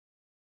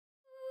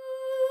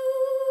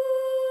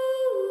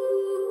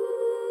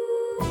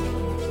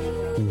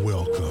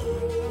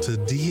Welcome to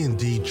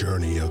D&D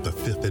Journey of the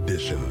 5th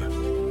Edition.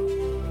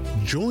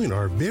 Join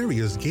our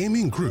various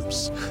gaming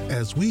groups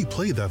as we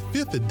play the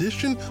 5th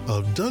edition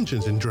of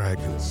Dungeons &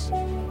 Dragons.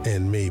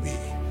 And maybe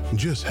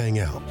just hang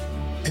out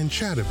and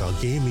chat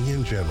about gaming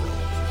in general.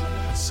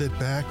 Sit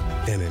back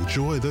and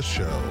enjoy the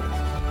show.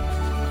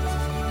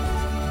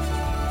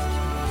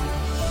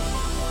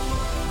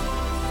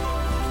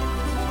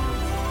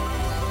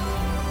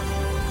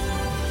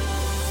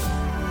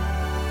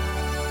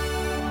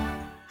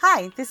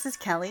 Hi, this is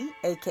Kelly,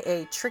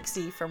 aka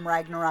Trixie from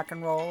Ragnarok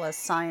and Roll,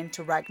 assigned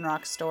to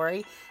Ragnarok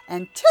Story,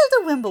 and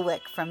Tilda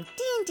Wimblewick from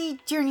D&D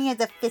Journey of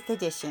the 5th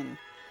Edition.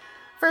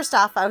 First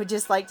off, I would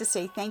just like to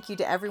say thank you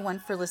to everyone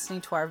for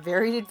listening to our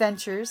varied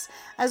adventures,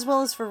 as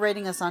well as for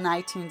rating us on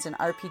iTunes and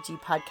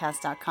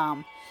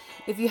RPGpodcast.com.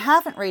 If you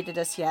haven't rated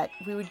us yet,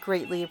 we would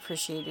greatly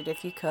appreciate it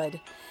if you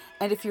could.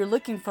 And if you're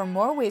looking for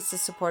more ways to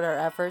support our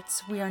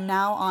efforts, we are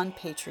now on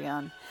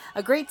Patreon,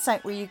 a great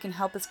site where you can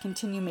help us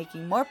continue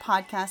making more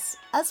podcasts,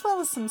 as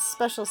well as some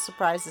special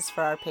surprises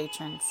for our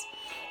patrons.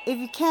 If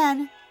you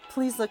can,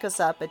 please look us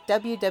up at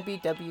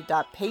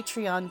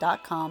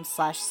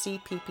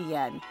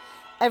www.patreon.com/cppn.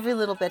 Every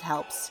little bit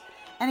helps.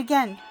 And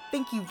again,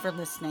 thank you for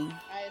listening.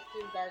 I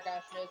assume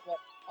Gargosh knows what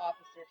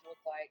officers look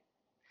like.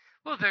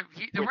 Well, they're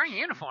wearing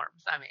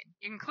uniforms. I mean,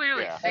 you can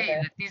clearly see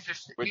that these are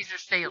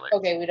sailors.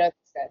 Okay, we know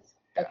these guys.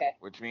 Yeah, okay.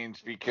 Which means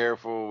be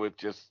careful with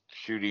just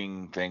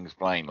shooting things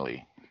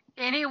blindly.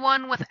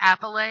 Anyone with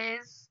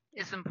appellays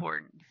is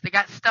important. If they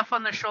got stuff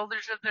on the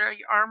shoulders of their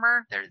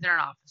armor, they're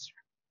an officer.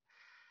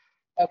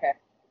 Okay.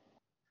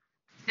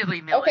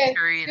 Silly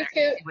military and an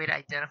Okay. easy way to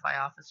identify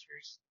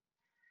officers.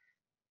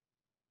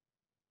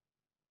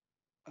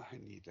 I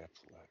need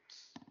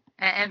epaulets.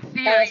 And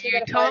Theo, Alright, so you you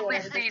gotta find totally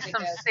whatever see this thing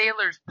some is.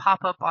 sailors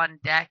pop up on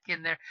deck,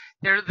 and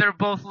they're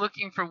both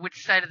looking for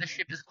which side of the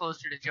ship is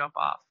closer to jump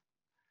off.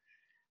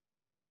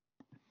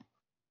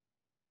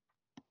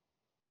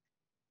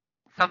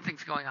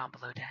 Something's going on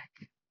below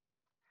deck.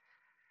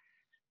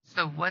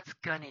 So what's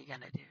Gunny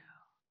gonna do?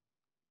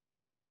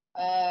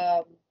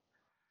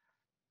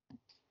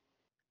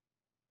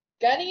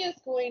 Gunny is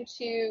going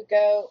to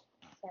go.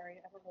 Sorry,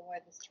 I don't know why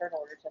this turn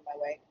order's in my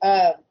way.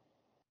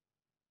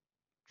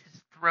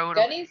 Just throw it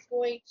away. Gunny's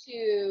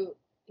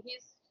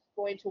he's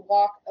going to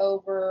walk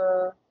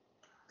over.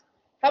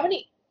 How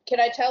many? Can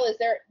I tell?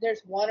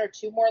 There's one or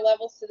two more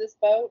levels to this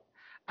boat?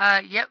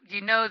 Yep,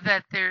 you know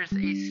that there's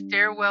a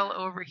stairwell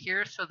over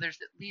here, so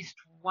there's at least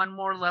one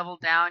more level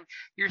down.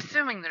 You're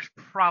assuming there's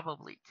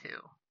probably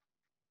two.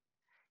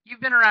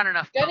 You've been around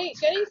enough boats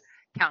to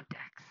count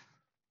decks.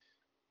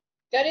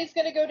 Gunny's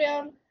gonna go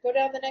down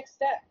the next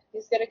deck.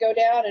 He's gonna go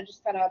down and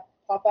just kind of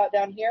pop out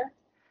down here.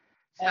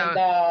 So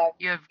And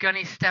you have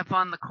Gunny step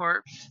on the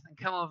corpse, and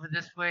come over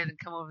this way, then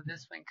come over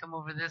this way, and come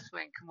over this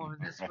way, and come over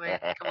this way,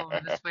 and come over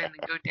this way, and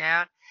then go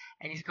down.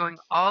 And he's going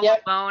all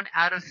alone,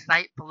 out of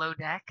sight, below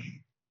deck.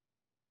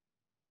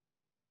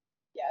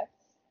 yes.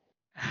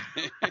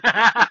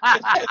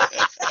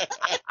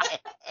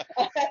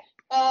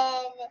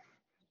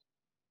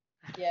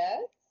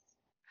 Yes.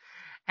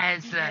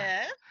 As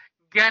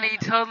Gunny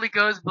totally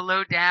goes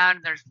below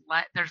down, there's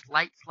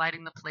lights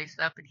lighting the place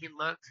up, and he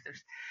looks.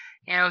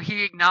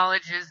 He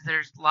acknowledges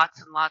there's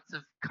lots and lots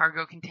of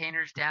cargo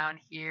containers down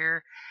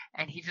here,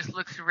 and he just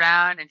looks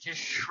around and just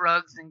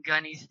shrugs in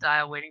Gunny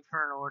style, waiting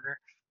for an order.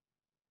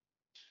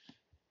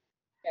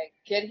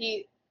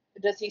 Okay.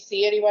 Does he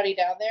see anybody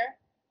down there?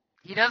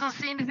 He doesn't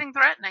see anything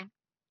threatening.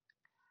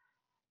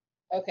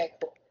 Okay,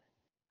 cool.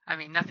 I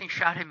mean, nothing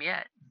shot him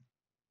yet.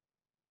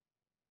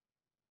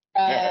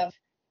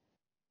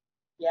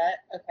 Yet?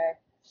 Okay.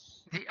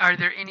 Are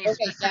there any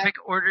specific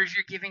orders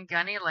you're giving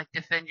Gunny, like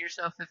defend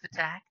yourself if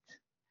attacked?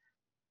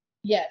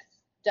 Yes,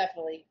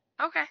 definitely.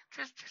 Okay,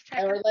 just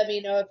check. Or let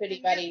me know if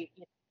anybody.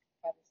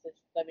 Obviously,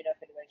 let me know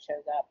if anybody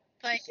shows up.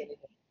 Like,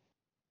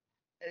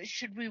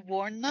 should we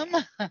warn them?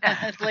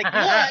 It's like,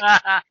 look,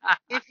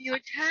 if you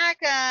attack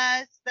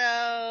us,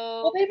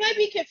 though. Well, they might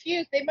be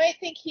confused. They might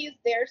think he's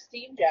their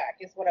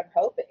steamjack, is what I'm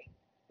hoping.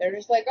 They're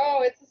just like,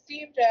 oh, it's a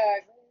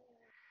steamjack.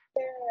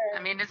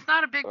 I mean, it's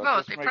not a big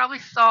boat. They probably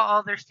saw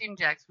all their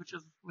steamjacks, which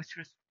was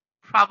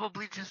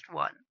probably just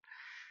one.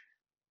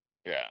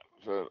 Yeah,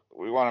 so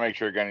we want to make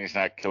sure Gunny's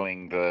not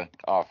killing the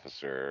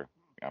officer.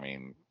 I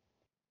mean...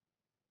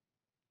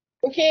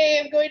 Okay,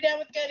 I'm going down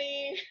with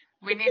Gunny.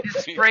 We need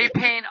to spray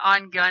paint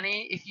on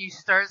Gunny. If you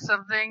start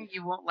something,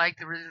 you won't like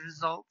the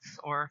results,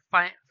 or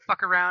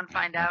fuck around,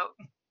 find out.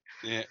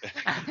 Yeah.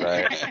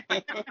 Right.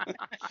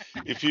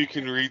 If you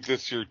can read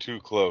this, you're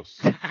too close.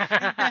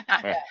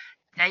 Yeah.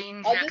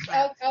 Danger.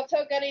 I'll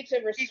tell Gunny to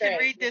restrain. You can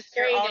read this,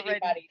 you're already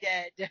anybody.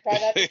 dead. Try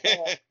not to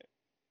kill him.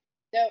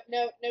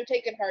 No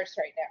taking hearts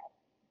right now.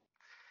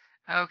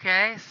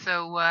 Okay,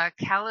 so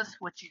Callus,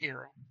 what you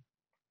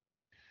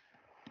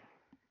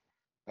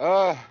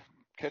doing?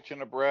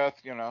 Catching a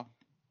breath,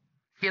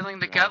 Feeling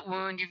the gut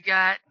wound you've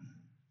got?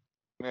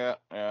 Yeah.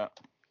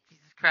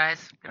 Jesus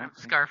Christ, gonna have a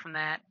scar from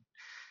that.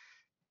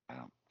 I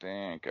don't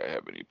think I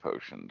have any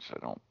potions. I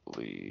don't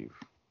believe.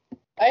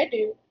 I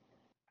do.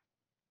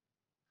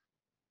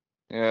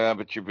 Yeah,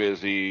 but you're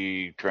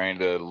busy trying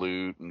to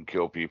loot and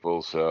kill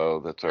people,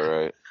 so that's all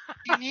right.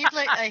 You need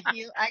like a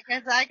heal. I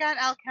guess I got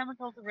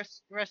alchemical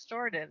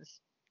restoratives.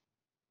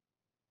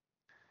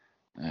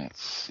 Let's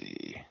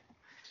see.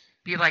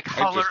 Be like I just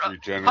holler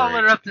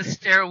regenerate. up the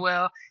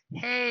stairwell.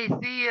 Hey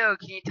Theo,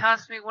 can you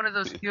toss me one of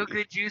those feel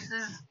good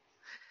juices?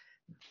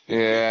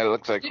 Yeah, it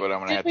looks like what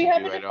I'm gonna have Did we to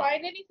do. happen to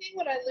find anything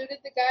when I looted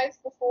the guys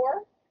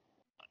before?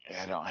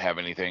 I don't have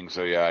anything,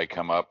 so yeah, I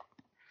come up.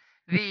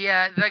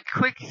 The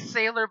quick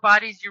sailor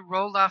bodies you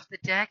rolled off the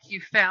deck, you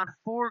found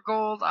 4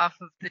 gold off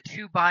of the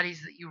 2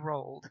 bodies that you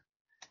rolled.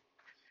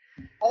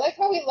 I like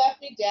how he left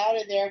me down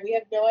in there. We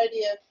have no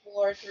idea if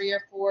floor 3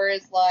 or 4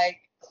 is like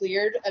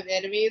cleared of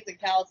enemies, and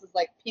Callus is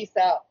like, "Peace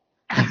out.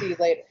 See you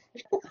later."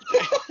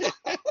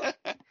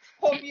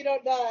 Hope you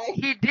don't die.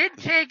 He did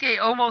take a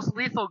almost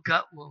lethal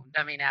gut wound.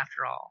 I mean,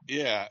 after all,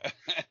 Yeah.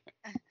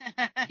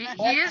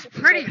 he is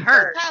pretty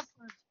hurt.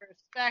 Toughness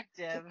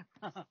perspective.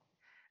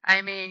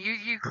 I mean,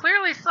 you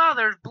clearly saw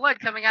there's blood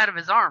coming out of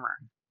his armor.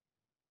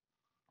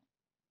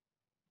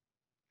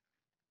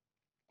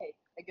 Hey,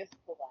 I guess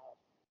it's allowed.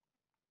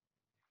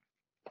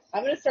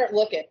 I'm gonna start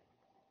looking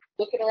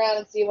around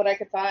and see what I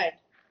can find.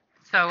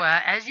 So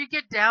as you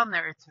get down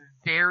there, it's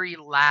very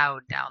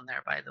loud down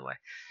there. By the way,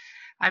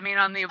 I mean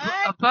on the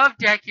above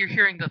deck, you're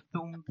hearing the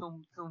thum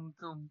thum thum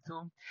thum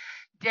thum.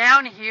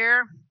 Down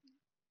here,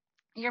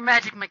 your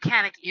magic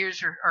mechanic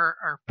ears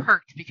are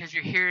perked because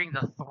you're hearing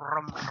the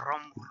thrum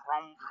thrum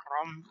thrum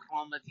thrum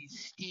thrum of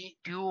these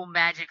dual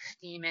magic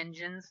steam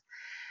engines.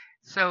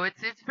 So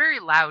it's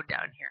very loud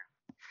down here.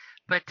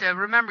 But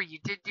remember, you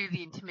did do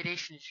the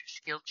intimidation as your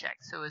skill check.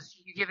 So as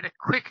you give it a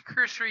quick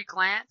cursory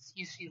glance,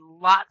 you see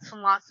lots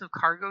and lots of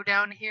cargo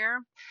down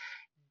here.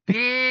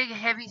 Big,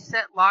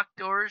 heavy-set locked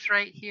doors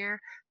right here.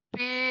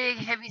 Big,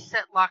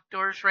 heavy-set locked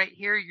doors right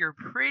here. You're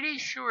pretty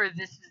sure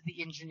this is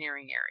the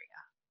engineering area.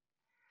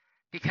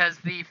 Because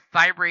the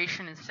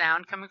vibration and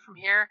sound coming from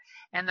here,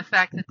 and the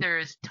fact that there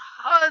is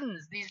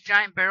tons, these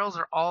giant barrels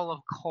are all of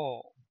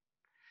coal.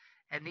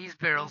 And these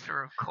barrels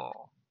are of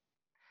coal.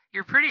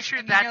 You're pretty sure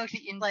that's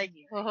the engineer. Like,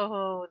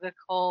 oh, the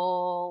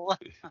coal.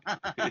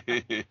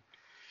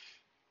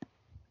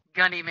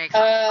 Gunny makes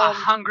a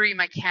hungry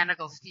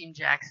mechanical steam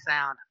jack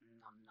sound.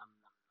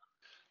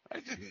 I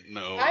didn't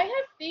know. I have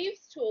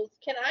thieves' tools.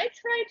 Can I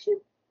try to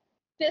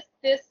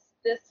this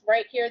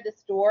right here,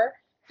 this door?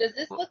 Does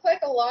this look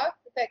like a lock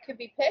that could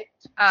be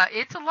picked?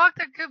 It's a lock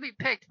that could be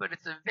picked, but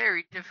it's a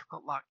very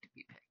difficult lock to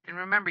be picked. And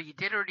remember, you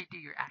did already do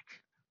your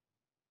action.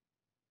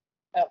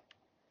 Oh,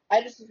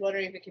 I just was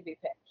wondering if it could be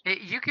picked.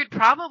 You could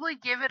probably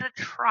give it a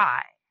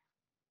try.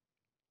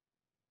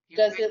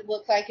 Does it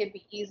look like it'd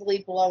be easily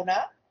blown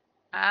up?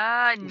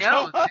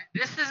 No.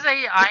 This is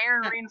a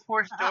iron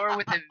reinforced door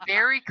with a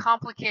very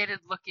complicated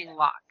looking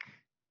lock.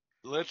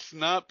 Let's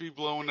not be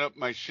blowing up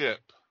my ship.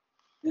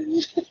 I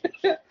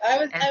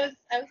was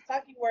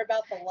talking more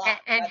about the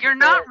lock. And you're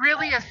not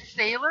really a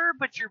sailor,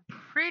 but you're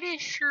pretty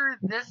sure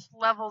this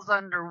level's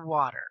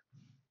underwater.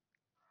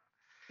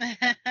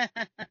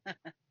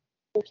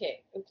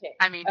 Okay.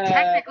 I mean,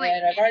 technically,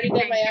 and I've already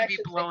done my can actions.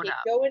 be blown I can't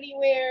up. go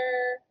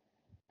anywhere.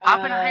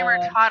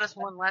 Oppenheimer taught us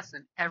one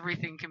lesson: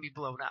 everything can be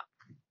blown up.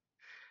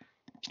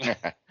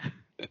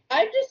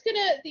 I'm just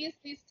gonna these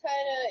kind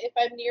of, if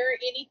I'm near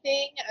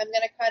anything, I'm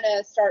gonna kind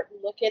of start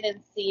looking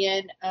and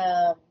seeing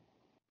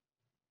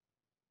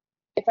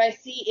if I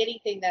see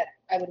anything that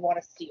I would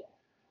want to steal.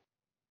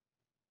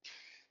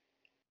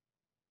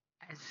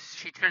 As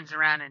she turns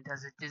around and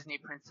does a Disney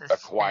princess.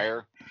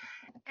 Acquire.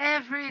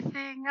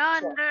 Everything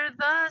under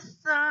the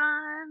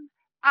sun.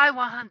 I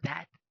want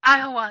that.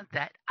 I want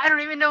that. I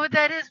don't even know what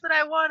that is, but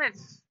I want it.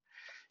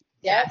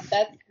 Yeah,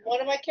 that's one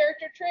of my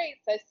character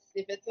traits.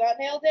 If it's not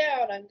nailed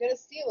down, I'm gonna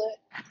steal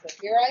it. So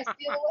here I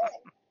steal away.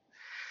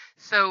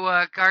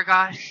 So,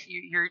 Gargosh,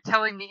 you're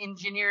telling the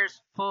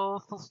engineers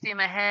full steam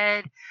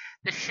ahead.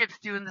 The ship's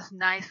doing this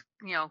nice,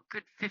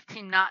 good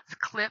 15 knots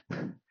clip.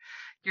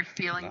 You're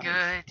feeling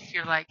good.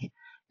 You're like,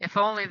 if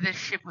only this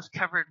ship was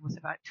covered with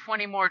about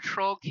 20 more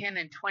trollkin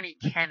and 20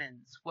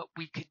 cannons, what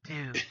we could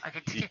do.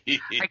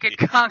 I could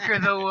conquer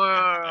the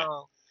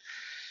world.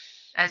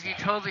 As you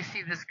totally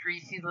see this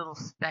greasy little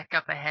speck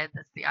up ahead,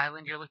 that's the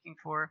island you're looking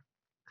for.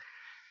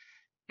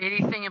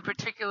 Anything in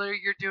particular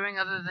you're doing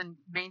other than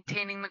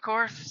maintaining the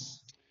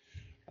course?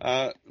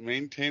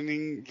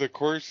 Maintaining the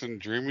course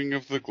and dreaming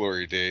of the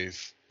glory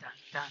days.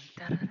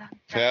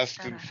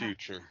 Past and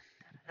future.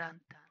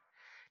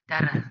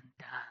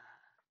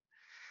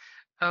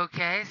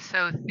 Okay,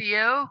 so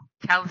Theo,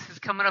 Callus is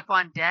coming up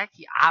on deck.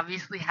 He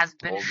obviously has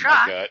been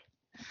shot.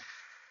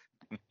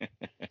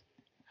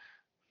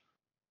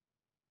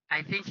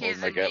 I think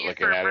he's in need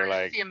for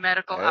emergency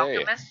medical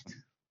alchemist.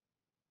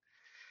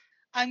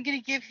 I'm going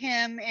to give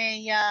him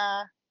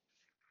a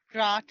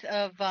draught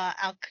of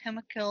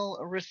alchemical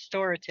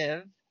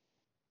restorative.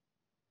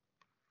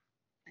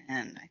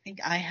 And I think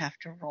I have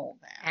to roll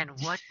that. And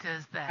what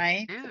does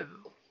that do?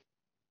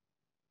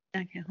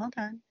 Okay, hold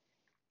on.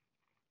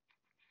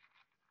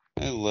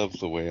 I love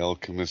the way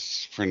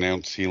alchemists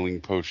pronounce healing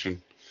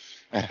potion.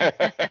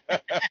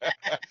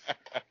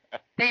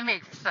 They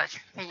make such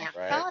fancy.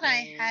 I thought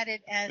I had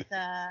it as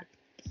a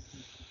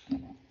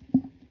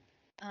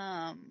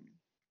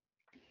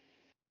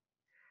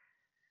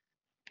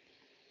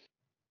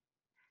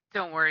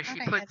Don't worry, she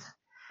puts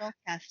a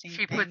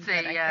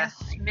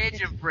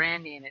smidge of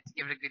brandy in it to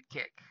give it a good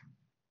kick.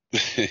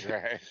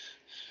 Right.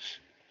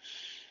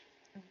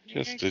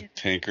 Just a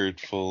tankard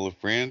full of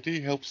brandy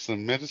helps the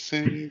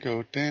medicine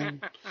go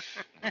down.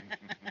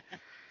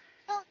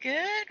 Oh,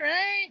 good,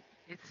 right?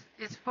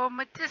 It's for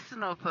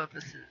medicinal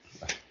purposes.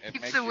 It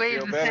Keeps makes you away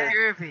feel the better.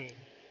 scurvy.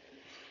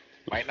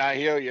 Might not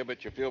heal you,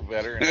 but you feel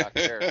better and not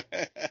there.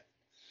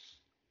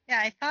 Yeah,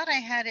 I thought I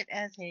had it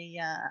as a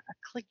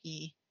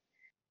clicky,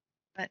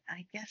 but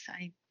I guess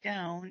I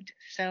don't.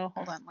 So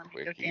hold on, let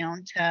me go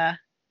down to.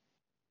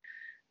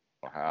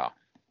 Wow.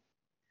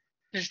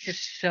 There's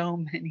just so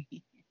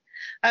many.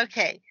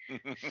 Okay,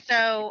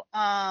 so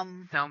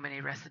so many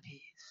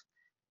recipes.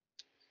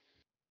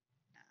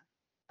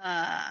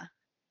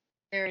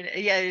 There it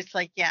is. Yeah, it's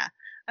like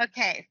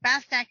Okay,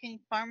 fast-acting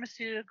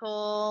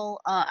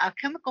pharmaceutical,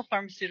 chemical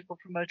pharmaceutical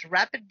promotes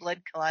rapid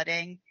blood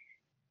clotting,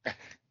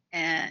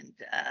 and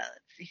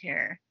let's see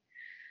here.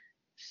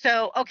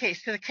 So, okay,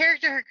 so the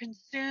character who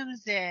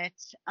consumes it,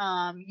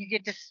 you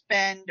get to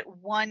spend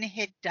 1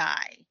 hit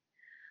die.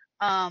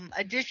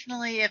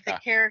 Additionally, if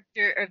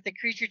the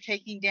creature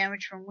taking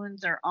damage from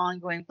wounds or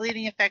ongoing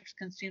bleeding effects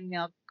consume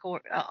the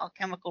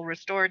alchemical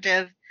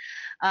restorative,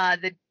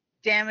 the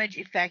damage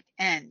effect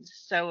ends.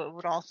 So it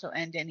would also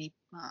end any,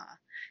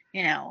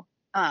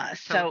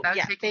 so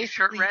yeah, basically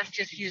short rest,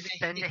 you just use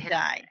a hit die.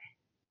 die.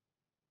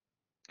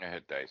 A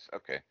hit dice.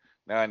 Okay.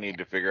 Now I need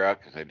to figure out,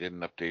 because I didn't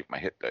update my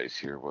hit dice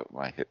here, what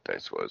my hit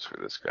dice was for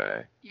this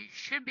guy. You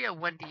should be a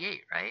 1d8,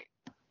 right?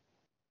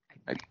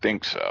 I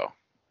think so.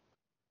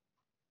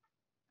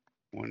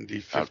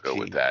 1d15. I'll go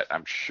with that.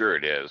 I'm sure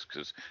it is,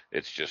 because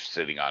it's just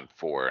sitting on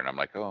 4, and I'm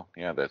like, oh,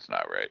 yeah, that's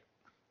not right.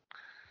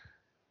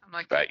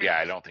 But yeah,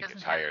 I don't think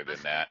it's higher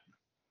than that.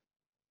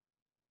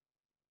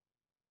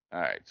 All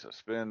right, so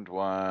spend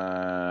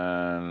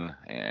 1,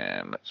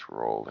 and let's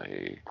roll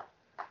a.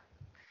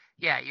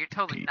 Yeah, you're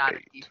totally not a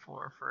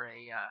D4 for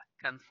a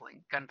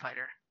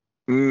gunfighter.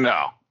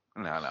 No.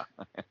 All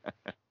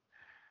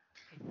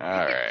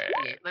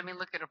right. Let me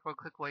look it up real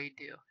quick while you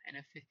do, and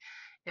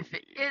if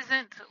it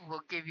isn't,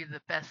 we'll give you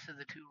the best of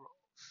the 2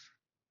 rolls.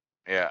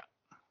 Yeah.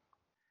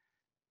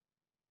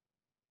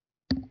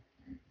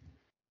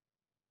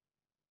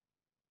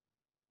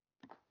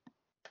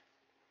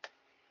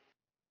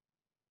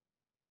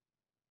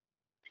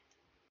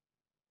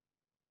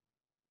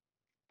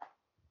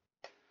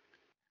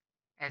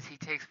 As he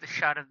takes the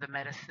shot of the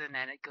medicine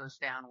and it goes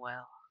down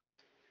well.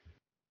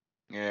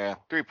 Yeah,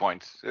 3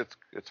 points. It's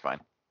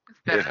fine. It's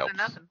better than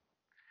nothing.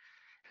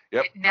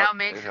 Yep. It now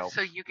makes it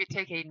so you could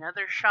take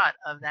another shot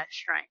of that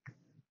strength.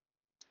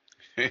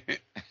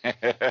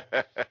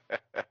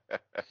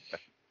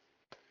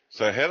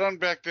 So head on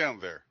back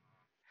down there.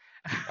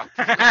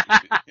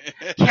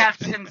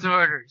 Captain's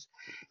orders.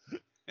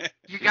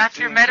 You got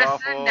your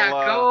medicine,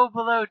 now go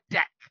below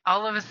deck.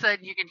 All of a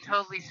sudden, you can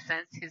totally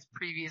sense his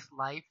previous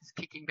life is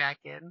kicking back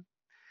in.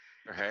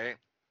 Right.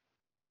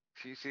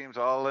 She seems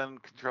all in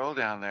control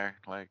down there,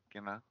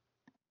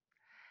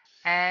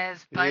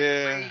 As, by the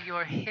way,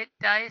 your hit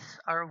dice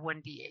are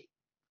 1d8.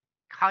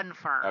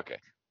 Confirmed. Okay.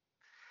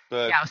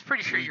 But I was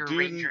pretty sure you're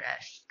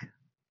Ranger-esque.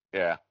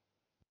 Yeah.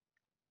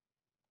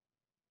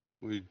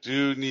 We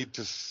do need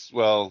to,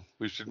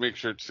 we should make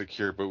sure it's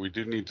secure, but we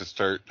do need to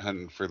start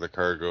hunting for the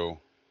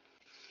cargo.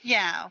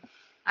 Yeah.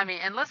 I mean,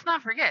 and let's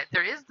not forget,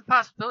 there is the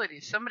possibility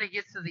if somebody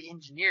gets to the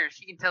engineers,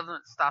 you can tell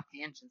them to stop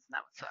the engines, and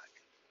that would suck.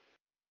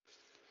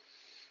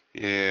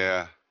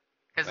 Yeah.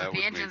 Because if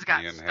the engines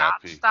got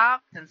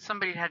stopped, then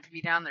somebody'd have to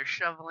be down there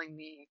shoveling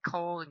the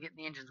coal and getting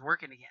the engines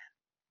working again.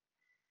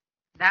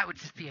 That would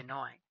just be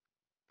annoying.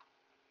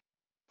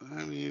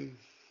 I mean,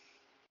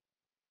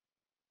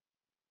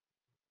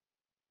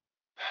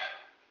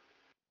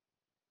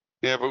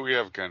 yeah, but we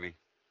have Gunny.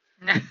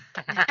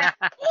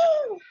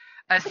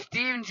 A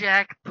steam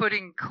jack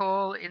putting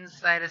coal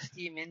inside a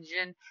steam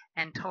engine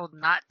and told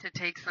not to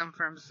take some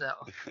for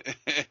himself.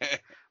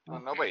 Well,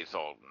 nobody's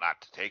told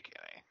not to take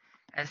any.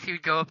 As he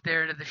would go up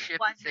there to the ship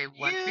and say,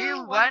 one for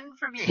you, one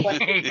for me.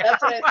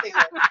 That's what I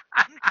figured.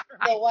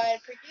 Little wine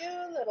for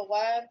you, little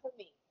wine for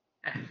me.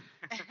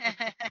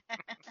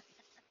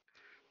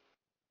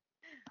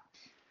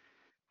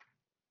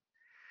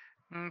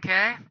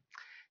 Okay.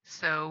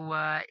 So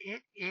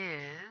it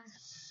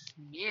is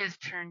Mia's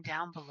turn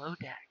down below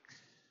decks.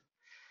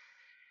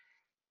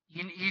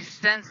 You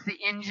sense the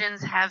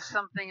engines have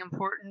something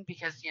important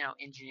because,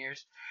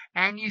 engineers.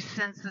 And you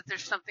sense that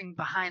there's something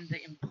behind the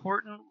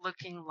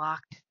important-looking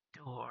locked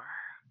door.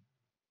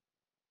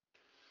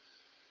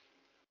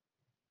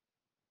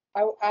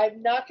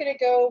 I'm not going to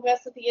go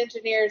mess with the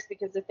engineers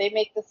because if they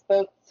make this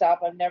boat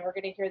stop, I'm never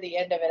going to hear the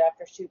end of it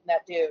after shooting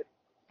that dude.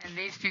 And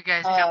these 2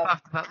 guys jump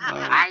off the boat.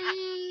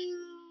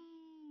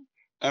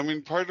 I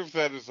mean, part of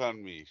that is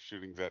on me,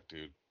 shooting that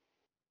dude.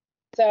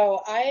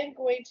 So I am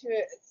going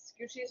to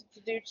scooch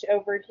to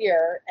over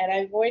here, and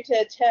I'm going to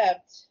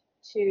attempt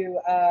to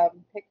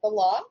pick the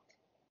lock.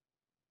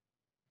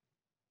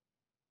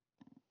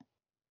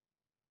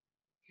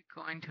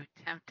 You're going to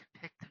attempt to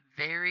pick the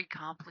very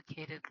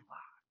complicated lock.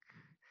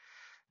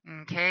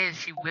 Okay, as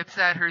she whips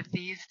out her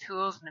thieves'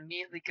 tools and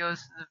immediately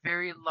goes to the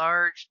very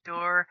large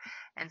door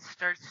and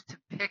starts to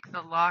pick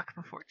the lock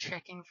before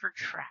checking for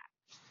traps.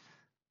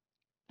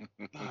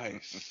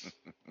 Nice.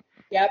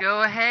 Yep.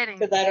 Go ahead and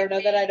Because I don't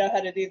know that I know how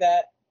to do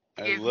that.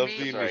 I love the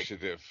me- That's right.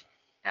 initiative.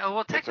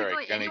 well, That's all right.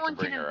 technically, Gunny anyone can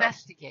bring can her up.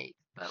 investigate,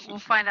 but we'll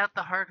find out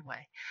the hard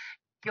way.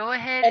 Go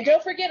ahead. And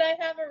don't forget, I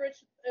have a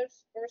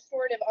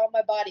restorative on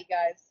my body,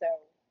 guys. So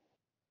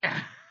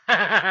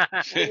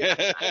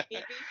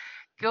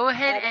Go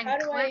ahead and how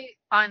do click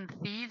on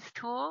Thieves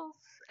Tools,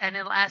 and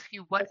it'll ask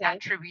you what Okay.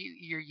 attribute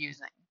you're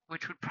using,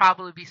 which would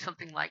probably be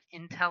something like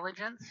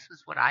Intelligence,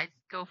 is what I'd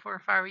go for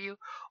if I were you.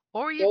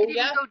 Or you Oh, could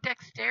even yeah. go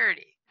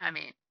Dexterity. I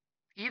mean,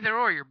 either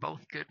or, you're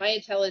both good. My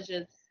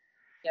intelligence.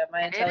 Yeah,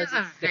 my And it is intelligence. a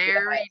is gonna be the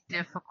very highest.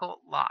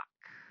 difficult lock.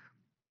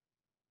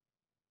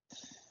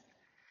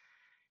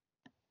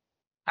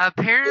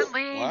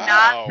 Apparently Wow.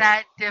 not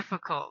that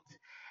difficult.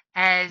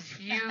 As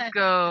you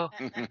go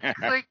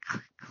click,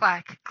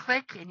 clack,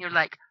 click, and you're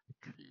like,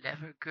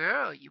 clever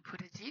girl, you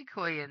put a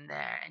decoy in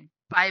there and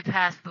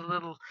bypass the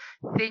little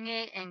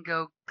thingy and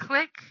go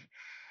click,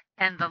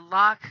 and the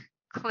lock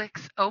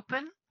clicks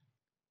open.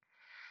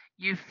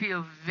 You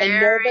feel And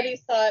nobody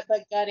saw it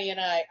but Gunny and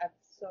I. I'm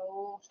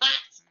so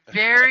hot.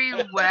 very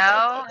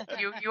well.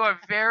 You are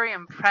very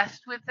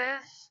impressed with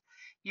this.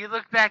 You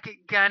look back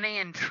at Gunny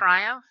in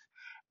triumph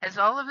as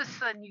all of a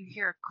sudden you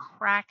hear a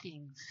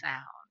cracking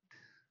sound.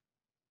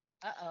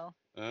 Uh-oh.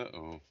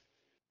 Uh-oh.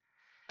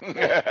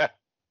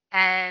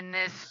 And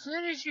as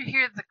soon as you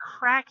hear the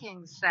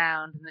cracking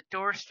sound and the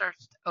door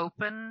starts to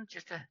open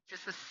just a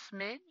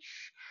smidge,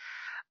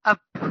 a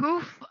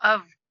poof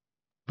of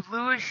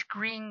bluish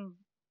green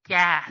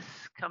gas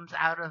comes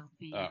out of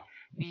the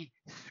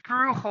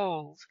screw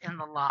holes in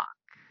the lock.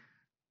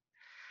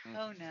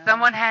 Oh no.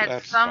 Someone had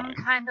That's some fine.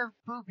 kind of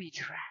booby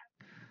trap.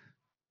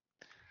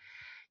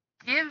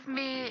 Give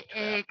me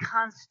a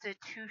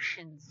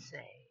Constitution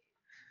save.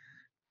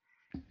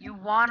 You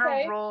want to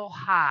Okay. roll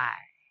high.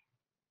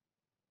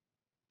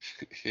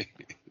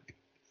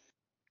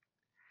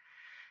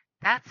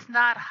 That's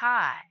not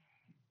high.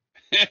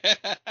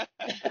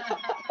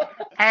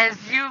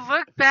 As you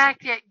look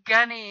back at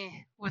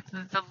Gunny with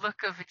the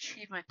look of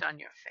achievement on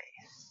your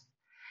face,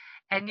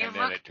 and you And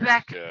then look it turns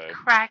back to- at the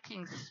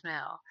cracking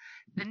smell,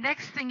 the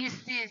next thing you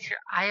see is your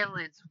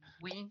eyelids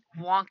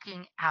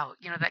wonking out.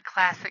 You know, that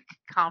classic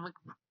comic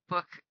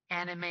book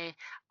anime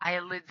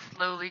eyelids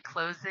slowly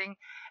closing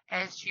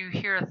as you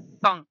hear a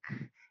thunk,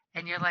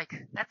 and you're like,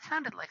 that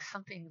sounded like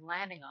something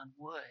landing on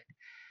wood.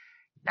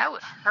 That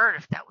would hurt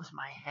if that was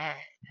my head.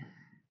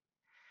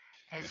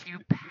 As you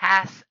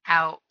pass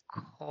out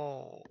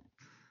cold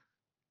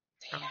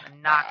from the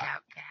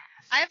knockout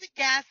gas. I have a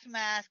gas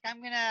mask.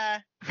 I'm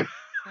gonna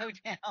go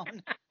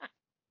down.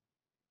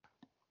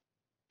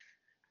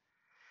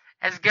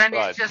 As Gunny's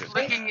Well, it's just just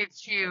looking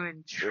at you and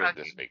It'll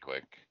shrugging. just be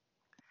quick.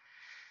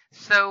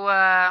 So,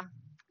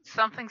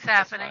 something's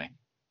That's happening. funny.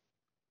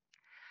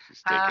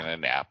 She's taking a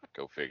nap.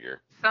 Go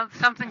figure.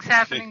 Something's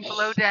happening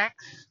below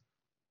decks.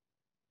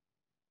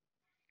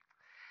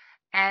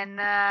 And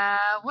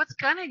what's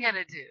Gunny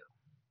gonna do?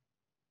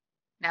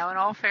 Now, in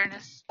all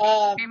fairness,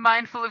 be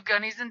mindful of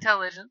Gunny's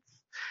intelligence.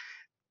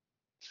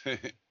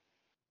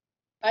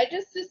 I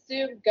just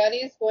assume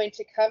Gunny's going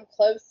to come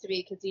close to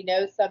me because he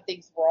knows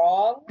something's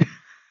wrong,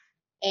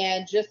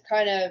 and just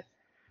kind of,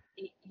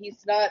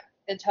 he's not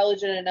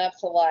intelligent enough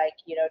to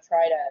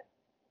try to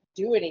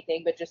do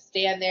anything, but just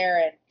stand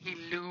there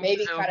and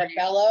maybe kind of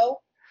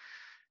bellow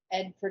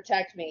and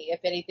protect me if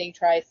anything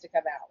tries to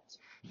come out.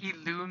 He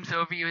looms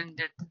over you and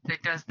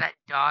does that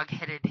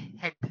dog-headed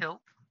head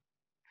tilt.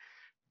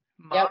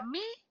 Mommy?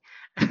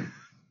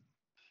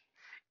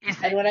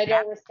 And when I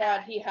don't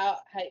respond, he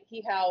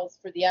howls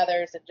for the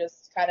others and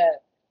just kind of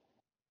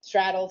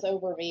straddles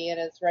over me and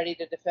is ready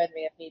to defend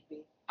me if need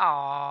be.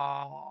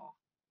 Aww.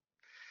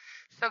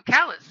 So,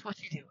 Callus,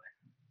 what you doing?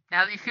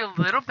 Now that you feel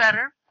a little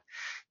better,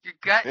 your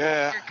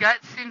gut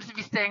seems to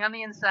be staying on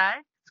the inside.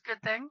 It's a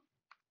good thing.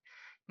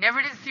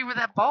 Never did see where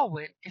that ball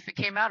went, if it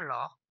came out at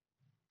all.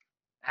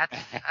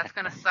 That's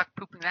gonna suck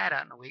pooping that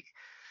out in a week.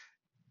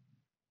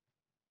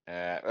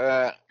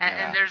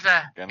 And there's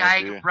a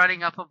guy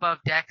running up above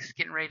decks,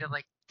 getting ready to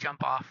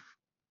jump off.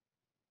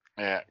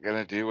 Yeah,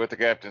 gonna do what the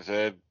captain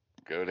said.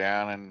 Go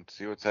down and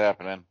see what's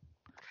happening.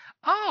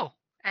 Oh,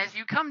 as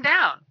you come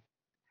down.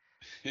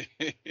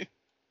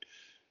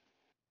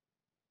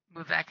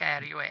 Move that guy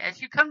out of your way.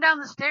 As you come down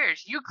the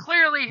stairs, you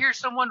clearly hear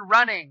someone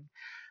running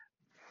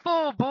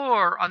full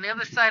bore on the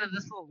other side of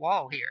this little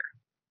wall here.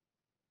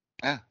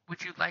 Yeah.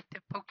 Would you like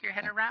to poke your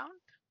head around?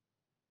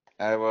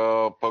 I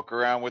will poke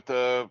around with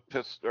the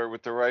pistol or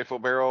with the rifle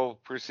barrel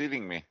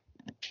preceding me.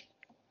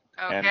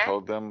 Okay. And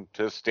told them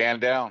to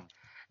stand down.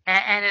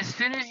 And as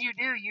soon as you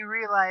do, you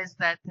realize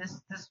that this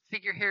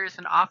figure here is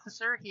an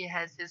officer. He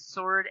has his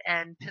sword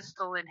and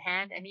pistol in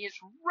hand, and he is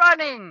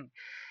running.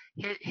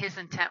 his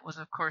intent was,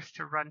 of course,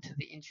 to run to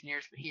the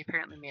engineers, but he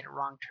apparently made a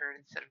wrong turn.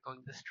 Instead of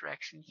going this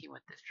direction, he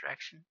went this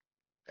direction.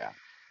 Yeah.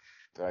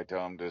 So I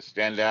told him to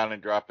stand down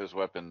and drop his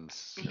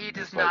weapons. He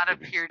does not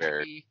appear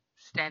to be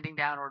standing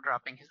down or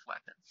dropping his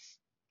weapons.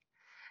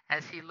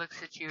 As he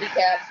looks at you and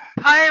says,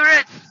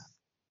 "Pirates!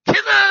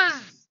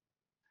 Killers!"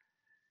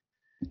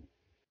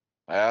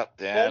 Well,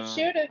 then... Don't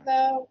shoot it,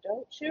 though.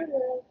 Don't shoot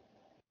it.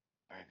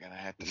 We're going to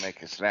have to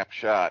make a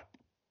snapshot.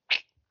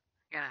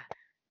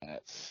 Gonna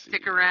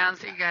stick around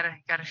so you got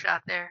a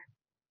shot there?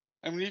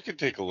 I mean, you could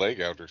take a leg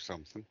out or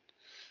something.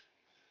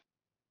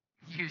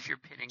 Use your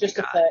pinning Just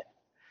god. a foot.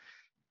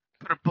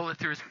 Put a bullet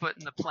through his foot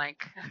in the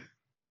plank.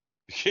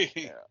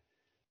 Yeah.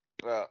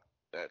 Well,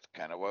 that's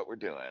kind of what we're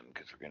doing,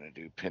 because we're going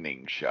to do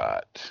pinning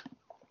shot.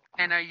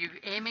 And are you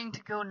aiming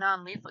to go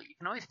non-lethal? You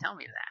can always tell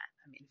me that.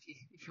 I mean,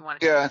 if you want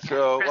to. Yeah,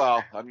 so,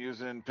 well, I'm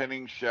using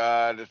pinning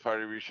shot as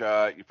part of your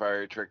shot. You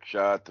fire a trick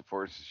shot that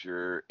forces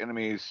your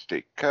enemies to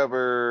take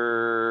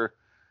cover.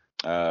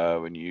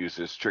 When you use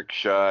this trick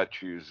shot,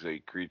 choose a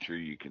creature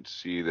you can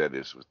see that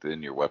is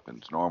within your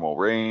weapon's normal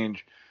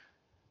range.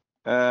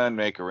 And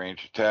make a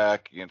ranged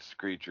attack against the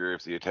creature.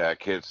 If the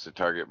attack hits, the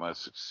target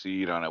must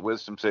succeed on a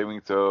wisdom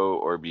saving throw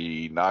or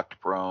be knocked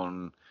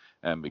prone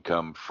and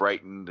become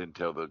frightened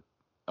until the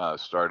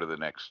start of the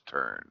next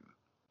turn.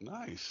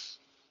 Nice.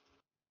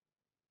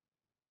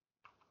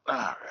 All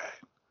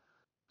right.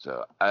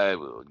 So I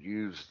will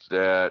use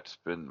that,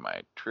 spin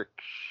my trick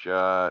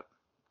shot.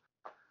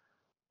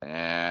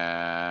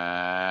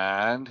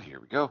 And here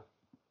we go.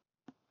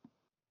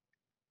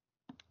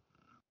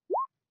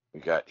 We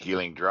got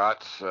healing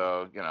draughts,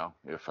 so,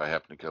 if I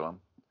happen to kill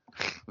him.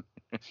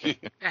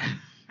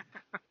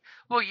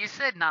 Well, you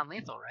said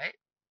non-lethal, right?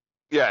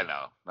 Yeah,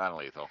 no,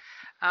 non-lethal.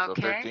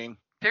 Okay. So 13.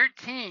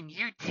 13.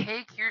 You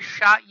take your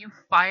shot, you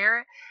fire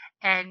it,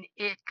 and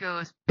it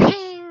goes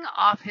ping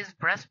off his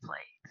breastplate.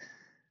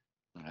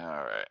 All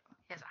right.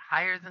 He has a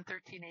higher than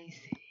 13 AC.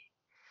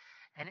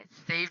 And it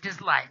saved his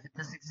life at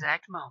this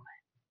exact moment.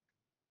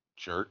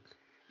 Jerk.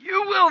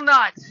 You will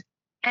not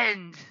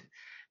end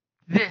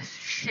this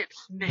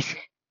ship's mission.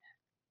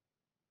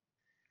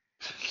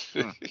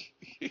 He's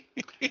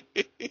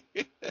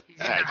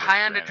either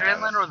high on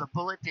adrenaline or the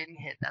bullet didn't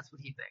hit. That's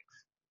what he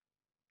thinks.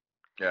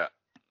 Yeah,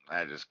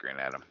 I just grin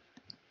at him.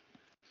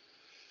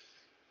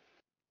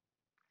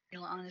 He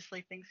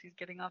honestly thinks he's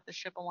getting off the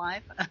ship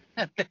alive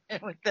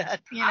with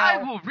that, I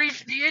will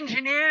reach the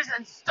engineers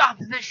and stop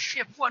this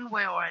ship one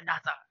way or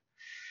another.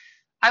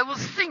 I will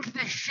sink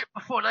this ship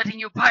before letting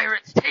you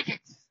pirates take it.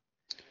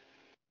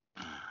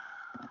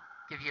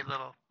 Give you a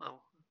little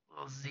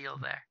zeal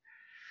there.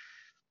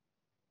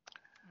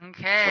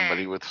 Okay.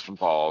 Somebody with some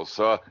balls.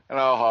 So, and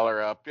I'll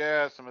holler up,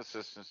 yeah, some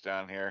assistance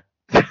down here.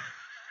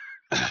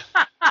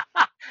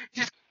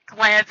 Just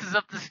glances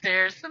up the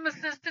stairs. Some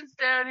assistance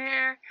down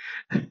here.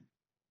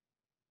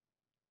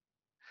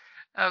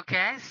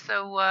 Okay,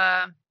 so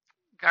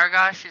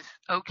Gargosh is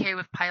okay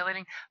with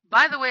piloting.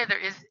 By the way, there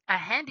is a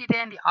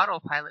handy-dandy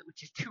autopilot,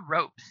 which is 2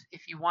 ropes.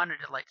 If you wanted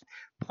to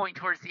point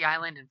towards the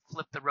island and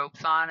flip the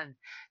ropes on and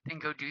then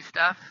go do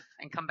stuff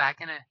and come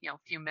back in a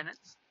few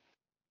minutes.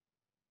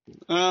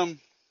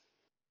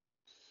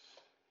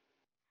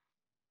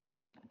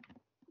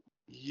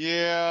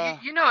 Yeah.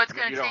 You know it's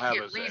going to take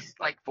you at least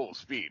full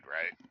speed,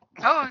 right?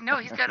 Oh no,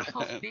 he's got a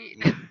full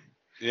speed.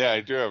 Yeah, I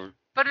do have.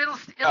 But it'll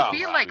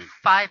be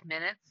 5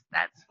 minutes.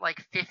 That's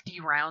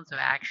 50 rounds of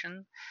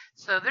action.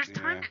 So there's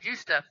time to do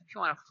stuff if you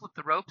want to flip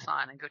the ropes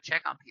on and go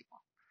check on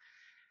people.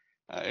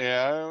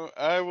 Yeah,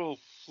 I will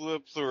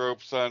flip the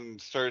ropes on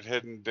and start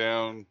heading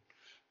down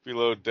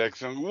below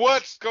decks. And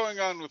what's going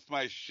on with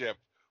my ship?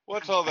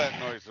 What's all that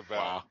noise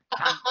about?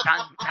 Dun,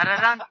 dun,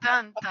 dun,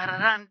 dun, dun,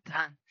 dun,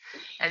 dun.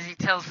 As he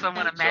tells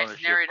someone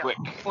imaginary to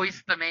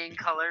hoist the main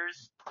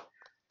colors.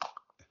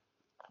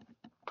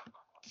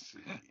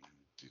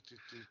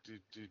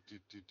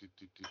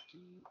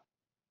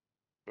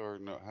 Or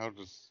no, how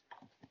does...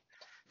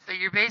 So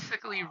you're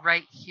basically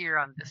right here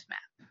on this map.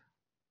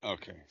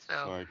 Okay, so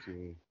I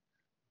can...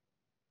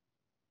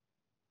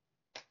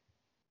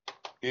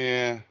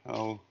 Yeah,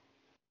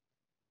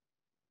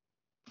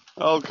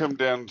 I'll come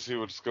down and see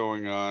what's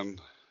going on.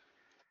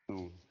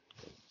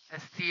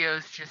 As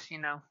Theo's just,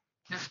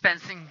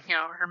 dispensing,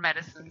 her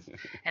medicines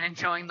and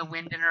enjoying the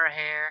wind in her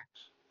hair.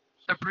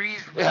 The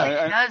breeze really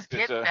does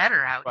get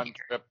better out here.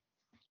 Trip.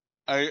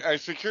 I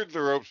secured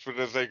the ropes, but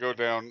as I go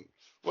down,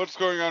 what's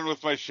going on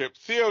with my ship?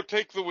 Theo,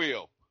 take the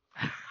wheel.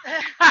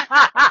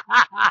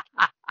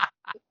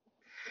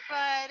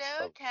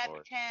 Righto,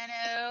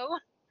 Capitano.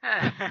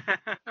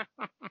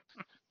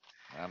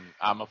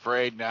 I'm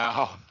afraid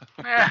now.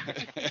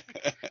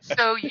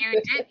 So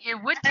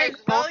it would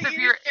take both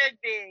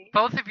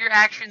of your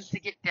actions to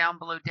get down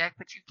below deck,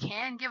 but you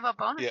can give a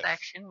bonus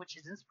action, which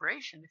is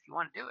inspiration, if you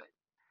want to do it.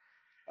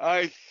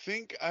 I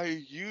think I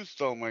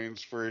used all my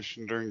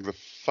inspiration during the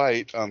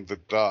fight on the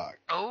dock.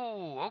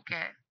 Oh,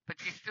 okay.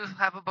 But you still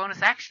have a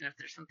bonus action if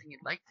there's something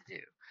you'd like to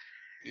do.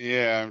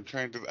 Yeah, I'm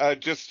trying to...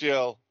 just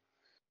yell.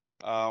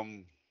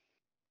 I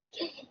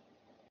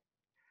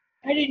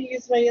didn't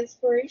use my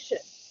inspiration.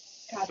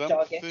 God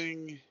dog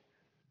it.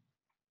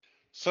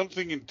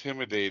 Something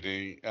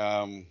intimidating.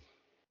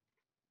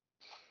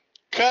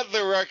 Cut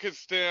the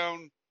ruckus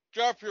down.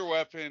 Drop your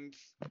weapons.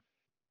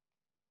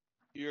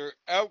 You're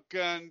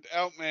outgunned,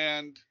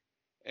 outmanned,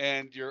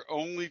 and your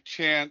only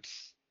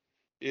chance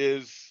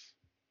is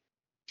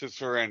to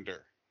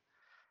surrender.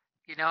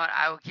 You know what?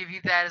 I will give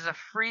you that as a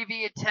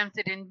freebie.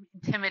 Attempted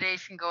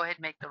intimidation. Go ahead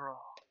and make the roll.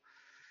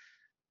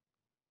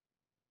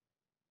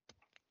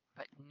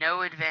 But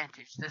no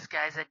advantage. This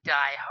guy's a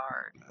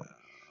diehard.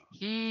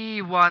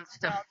 He wants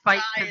to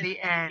fight to the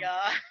end.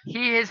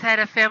 He has had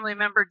a family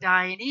member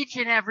die in each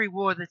and every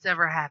war that's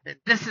ever happened.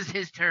 This is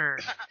his turn.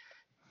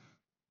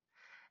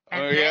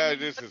 And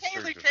this is okay,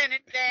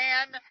 Lieutenant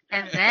Dan.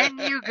 And then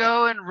you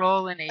go and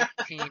roll an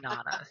 18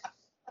 on us.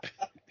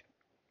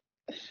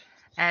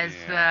 As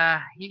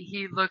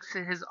he looks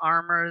at his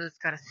armor that's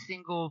got a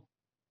single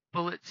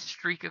bullet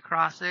streak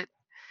across it.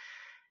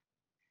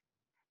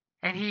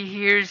 And he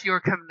hears your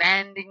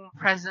commanding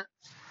presence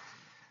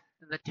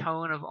in the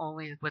tone of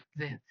only what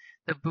the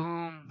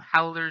boom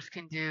howlers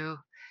can do.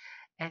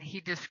 And he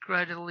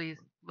disgruntledly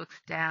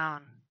looks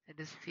down at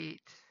his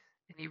feet.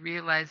 And he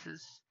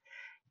realizes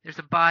there's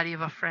a body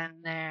of a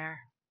friend there.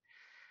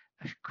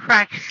 A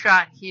crack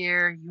shot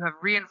here. You have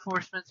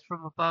reinforcements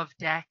from above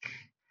deck.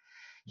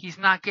 He's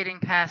not getting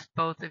past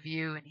both of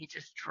you, and he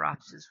just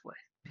drops his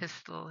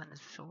pistol and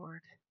his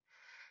sword.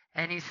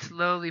 And he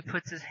slowly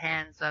puts his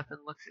hands up and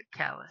looks at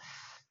Callus.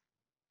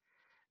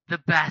 The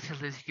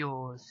battle is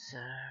yours,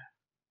 sir.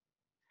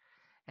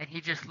 And he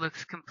just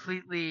looks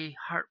completely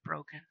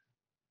heartbroken.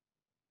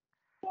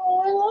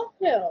 Oh, I love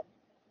him.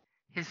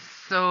 His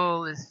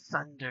soul is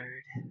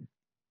sundered.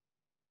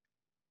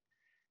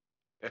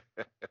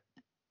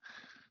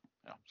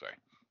 Oh, sorry.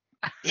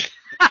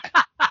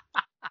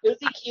 Was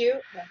he cute?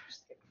 No, I'm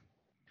just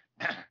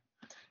kidding.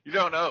 You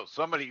don't know.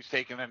 Somebody's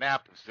taking a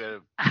nap instead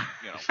of,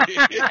 being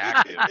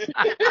active.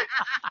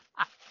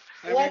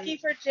 Lucky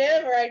for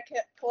Jim, or I'd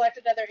collect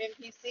another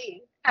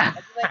NPC. I'd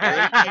be like,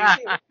 oh,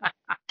 you too.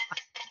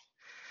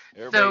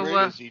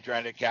 Everybody busy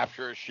trying to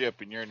capture a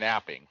ship, and you're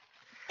napping.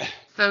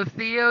 So,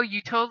 Theo,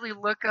 you totally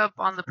look up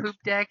on the poop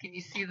deck, and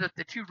you see that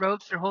the two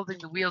ropes are holding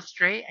the wheel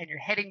straight, and you're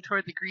heading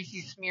toward the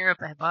greasy smear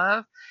up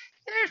above.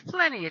 There's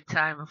plenty of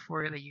time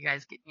before you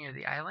guys get near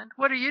the island.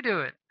 What are you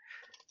doing?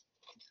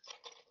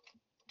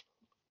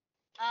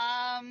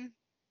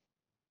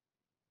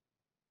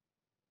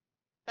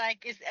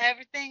 Like, is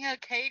everything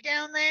okay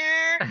down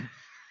there?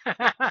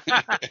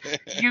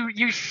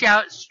 you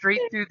shout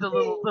straight through the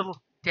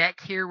little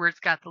deck here where it's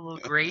got the little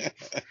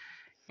grates.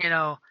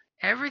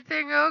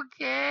 Everything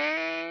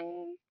okay?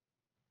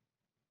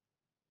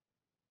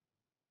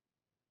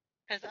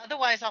 Because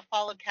otherwise I'll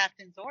follow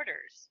Captain's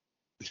orders.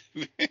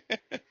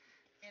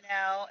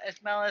 As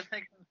well as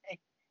like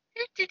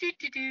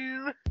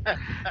do.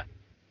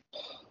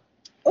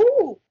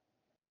 Ooh!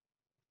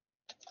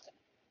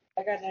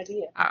 I got an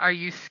idea. Are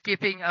you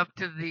skipping up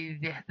to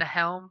the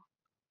helm?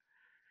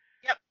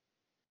 Yep.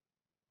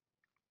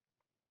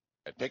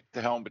 Take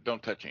the helm, but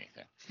don't touch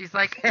anything. She's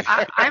like,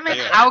 I'm an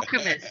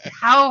alchemist.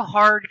 How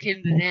hard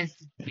can this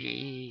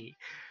be?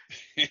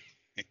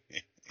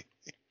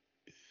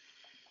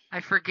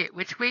 I forget.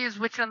 Which way is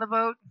which on the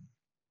boat?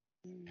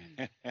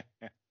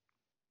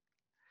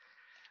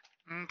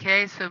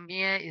 Okay, so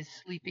Mia is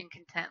sleeping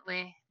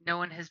contently. No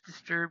one has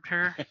disturbed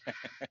her.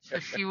 So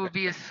she will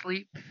be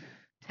asleep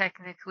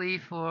technically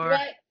for...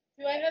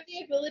 Do I have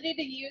the ability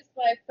to use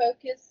my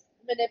focus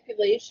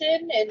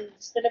manipulation and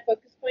spend a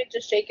focus point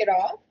to shake it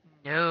off?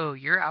 No,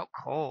 you're out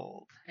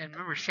cold. And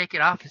remember, shake it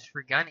off is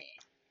for Gunny.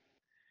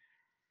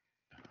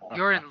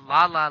 You're in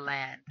La La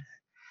Land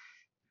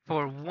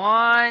for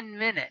 1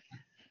 minute.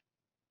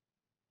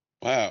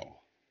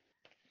 Wow.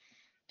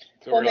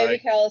 So well, maybe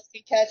Callus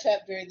can catch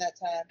up during that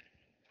time.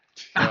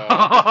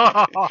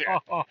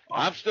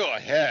 I'm still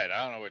ahead.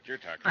 I don't know what you're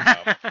talking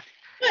about.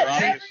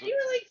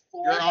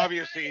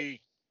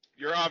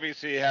 You're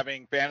obviously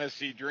having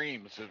fantasy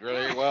dreams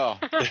really well.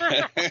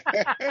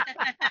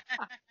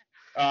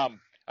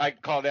 I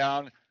can call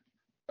down.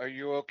 Are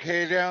you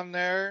okay down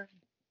there?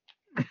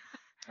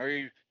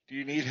 Do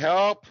you need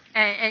help?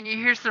 And you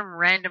hear some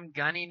random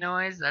Gunny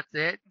noise. That's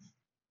it.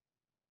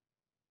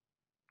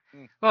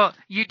 Well,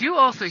 you do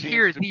also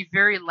hear the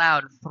very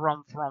loud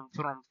thrum, thrum,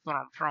 thrum,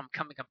 thrum, thrum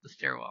coming up the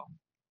stairwell.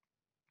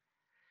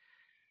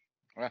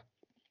 Well,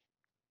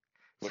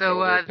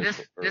 so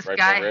this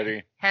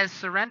guy has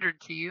surrendered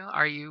to you.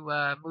 Are you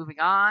moving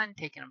on,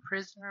 taking him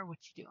prisoner? What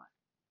you doing?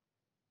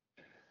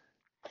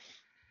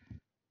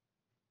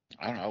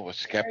 I don't know.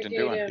 What's the captain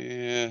doing?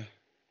 Yeah.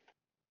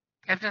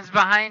 Captain's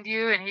behind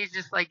you, and he's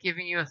just like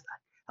giving you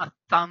a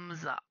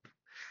thumbs up.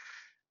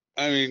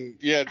 I mean,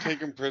 take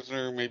him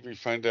prisoner. Maybe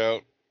find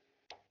out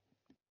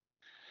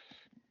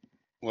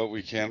what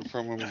we can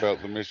from him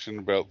about the mission,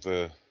 about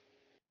the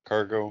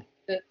cargo.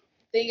 The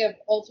thing of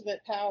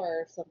ultimate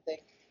power or something.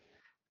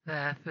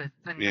 The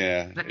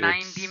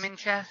 9 demon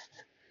chest?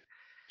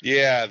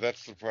 Yeah,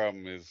 that's the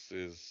problem is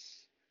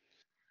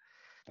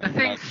the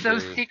thing's so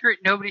secret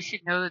nobody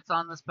should know that's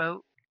on this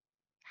boat.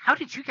 How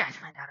did you guys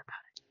find out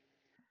about it?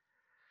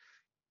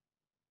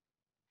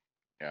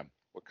 Yeah.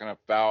 What kind of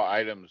foul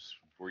items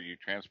were you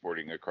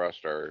transporting across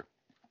our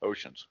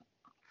oceans?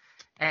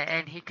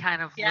 And he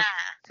kind of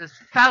says,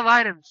 foul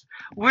items.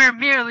 We're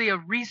merely a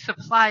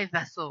resupply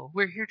vessel.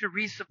 We're here to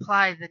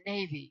resupply the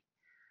Navy.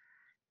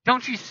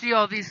 Don't you see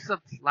all these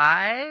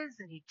supplies?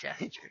 And he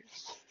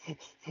gestures.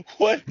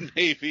 What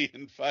Navy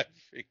in 5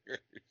 fingers?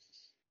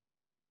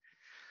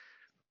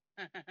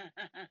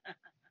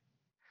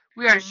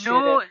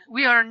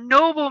 We are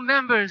noble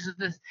members of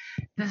the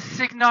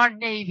Signar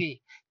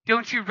Navy.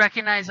 Don't you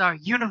recognize our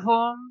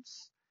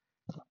uniforms?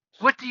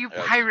 What do you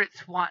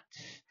pirates want?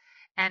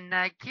 And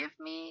give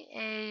me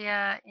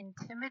a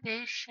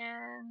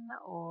intimidation,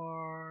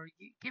 or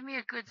give me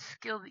a good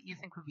skill that you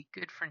think would be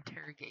good for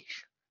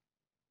interrogation.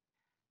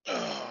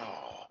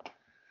 Oh.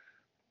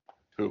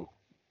 Who?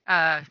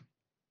 Callis.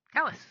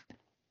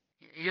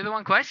 You're the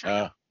one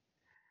questioning.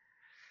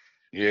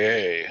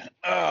 Yay.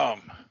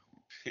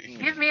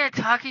 Give me a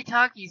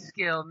talkie-talkie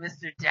skill,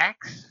 Mr.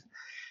 Dex.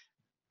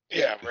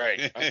 Yeah,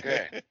 right.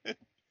 Okay.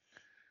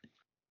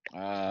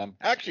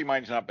 Actually,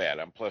 mine's not bad.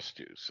 I'm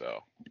 +2,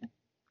 so.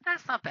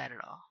 That's not bad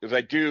at all.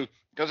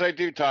 Because I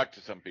do talk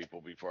to some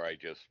people before I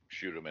just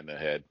shoot them in the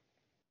head.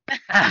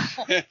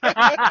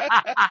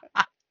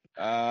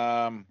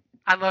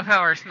 I love how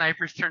our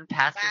snipers turn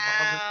passive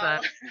all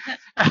of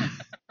a sudden.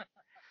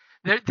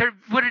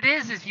 What it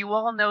is you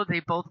all know they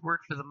both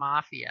work for the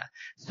mafia,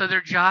 so they're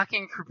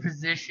jockeying for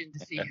position to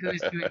see who's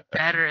doing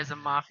better as a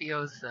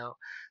mafioso.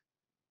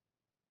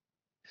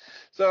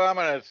 So I'm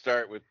gonna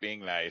start with being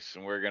nice,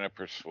 and we're gonna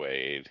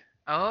persuade.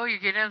 Oh, you're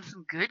getting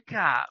some good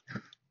cop.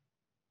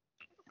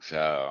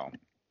 So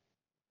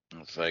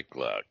it's like,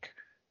 look,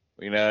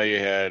 we know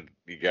you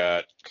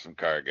got some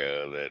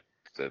cargo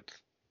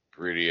that's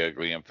pretty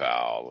ugly and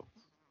foul.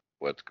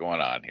 What's going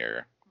on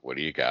here? What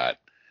do you got?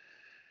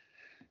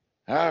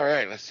 All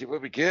right, let's see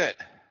what we get.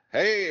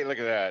 Hey, look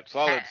at that.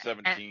 Solid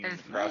 17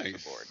 across the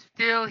board.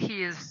 Still,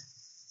 he is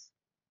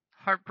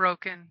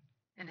heartbroken,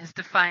 and his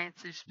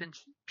defiance has been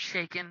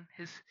shaken.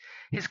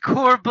 His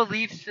core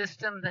belief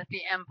system that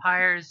the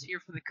Empire is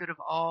here for the good of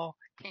all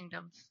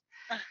kingdoms.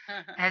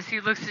 As he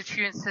looks at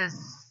you and says,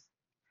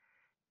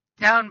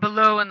 down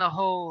below in the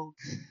hold,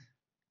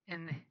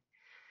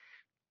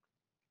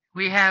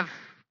 we have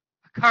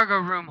a cargo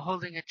room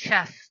holding a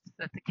chest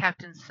that the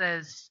captain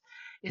says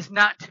is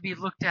not to be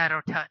looked at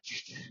or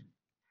touched.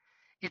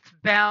 It's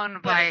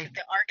bound by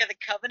the Ark of the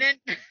Covenant.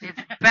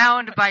 It's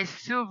bound by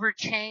silver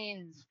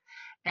chains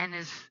and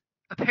has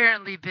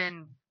apparently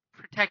been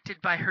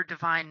protected by her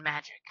divine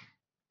magic.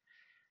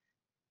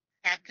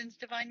 Captain's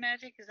divine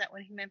magic? Is that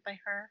what he meant by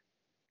her?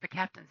 The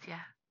captain's,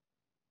 yeah.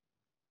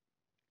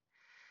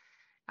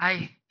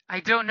 I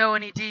don't know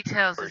any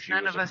details as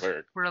none of us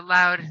were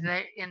allowed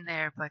in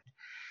there, but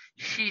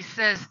she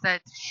says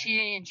that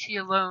she and she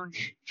alone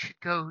should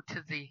go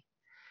to the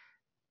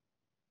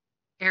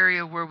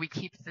area where we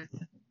keep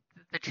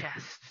the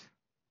chest.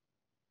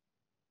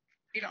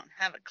 We don't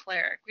have a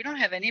cleric. We don't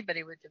have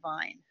anybody with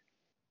divine.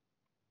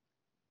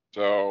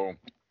 So,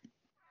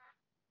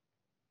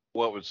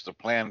 what was the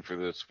plan for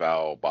this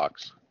foul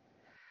box?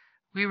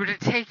 We were to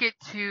take it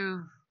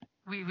to...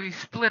 We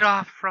split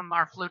off from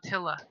our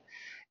flotilla,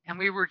 and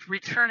we were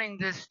returning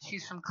this to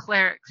some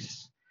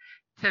clerics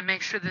to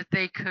make sure that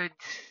they could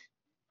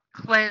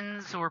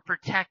cleanse or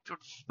protect or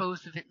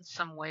dispose of it in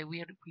some way.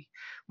 We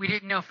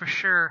didn't know for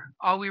sure.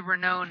 All we were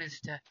known is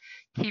to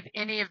keep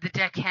any of the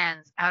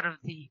deckhands out of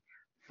the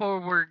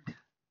forward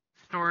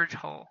storage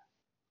hole.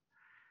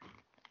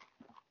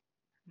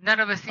 None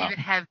of us even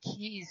have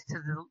keys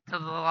to the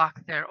lock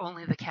there,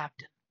 only the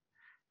captain.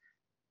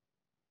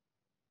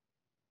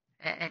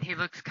 And he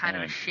looks kind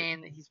of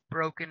ashamed that he's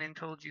broken and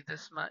told you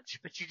this much,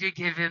 but you did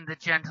give him the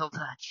gentle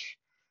touch.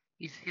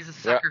 He's a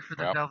sucker for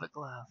the velvet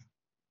glove.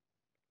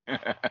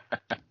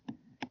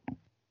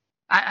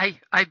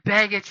 I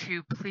beg at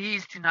you,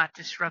 please do not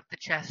disrupt the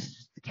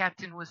chest. The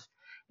captain was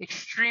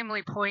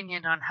extremely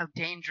poignant on how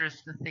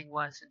dangerous the thing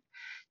was, and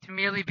to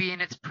merely be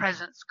in its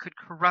presence could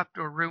corrupt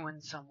or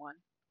ruin someone.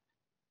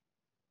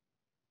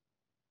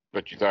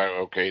 But you thought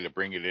it okay to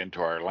bring it into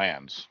our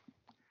lands?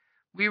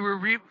 We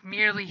were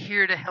merely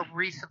here to help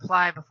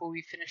resupply before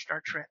we finished our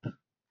trip.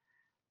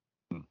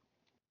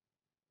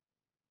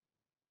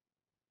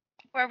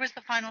 Where was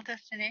the final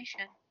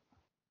destination?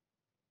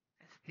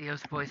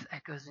 Theo's voice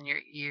echoes in your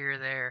ear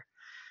there.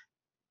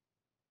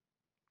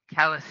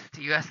 Callis,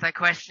 do you ask that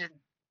question?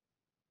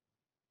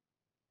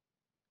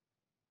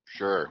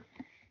 Sure.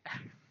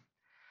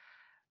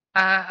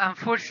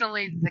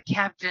 Unfortunately, the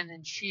captain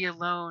and she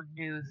alone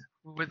knew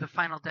where the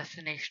final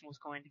destination was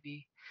going to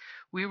be.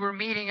 We were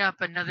meeting up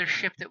another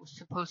ship that was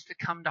supposed to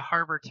come to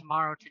harbor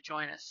tomorrow to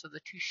join us, so the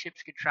two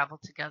ships could travel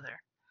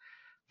together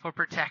for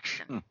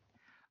protection.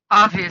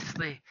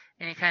 Obviously,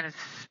 and he kind of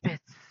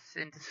spits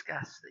in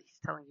disgust that he's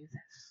telling you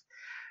this.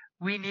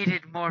 We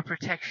needed more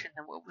protection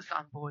than what was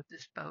on board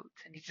this boat,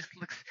 and he just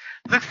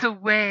looks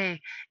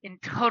away in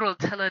total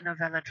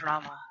telenovela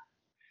drama.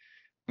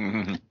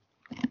 Mm-hmm.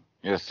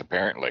 Yes,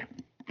 apparently.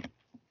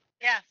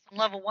 Yes,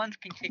 Level 1s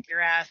can kick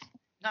your ass.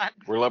 Not.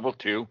 We're level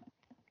 2.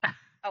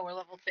 Oh, we're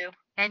level 2.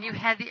 And you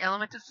had the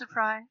element of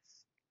surprise.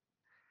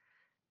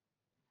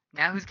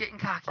 Now who's getting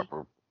cocky?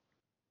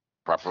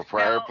 Proper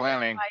prior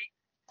planning.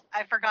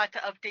 I forgot to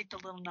update the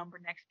little number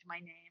next to my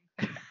name.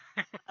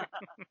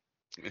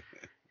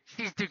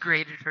 She's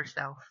degraded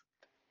herself.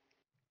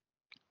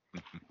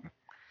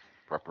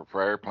 Proper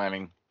prior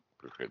planning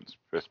prevents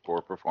piss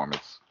poor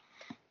performance.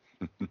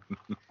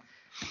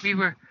 We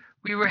were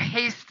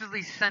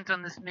hastily sent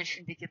on this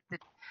mission to get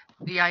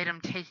the item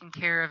taken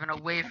care of and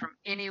away from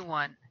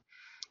anyone,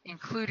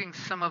 including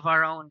some of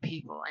our own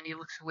people. And he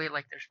looks away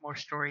like there's more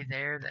story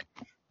there, that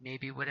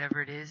maybe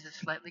whatever it is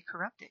slightly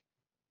corrupted.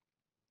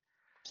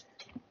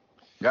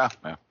 Yeah.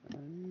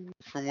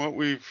 From what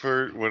we've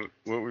heard, what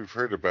we've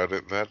heard about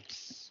it,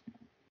 that's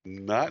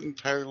not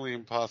entirely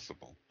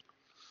impossible.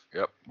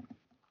 Yep.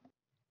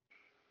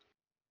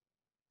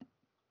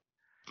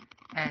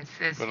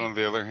 But on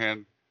the other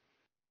hand,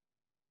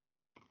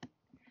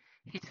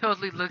 he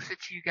totally looks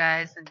at you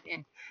guys, and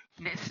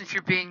since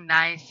you're being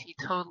nice, he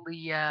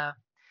totally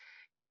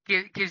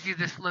gives you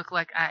this look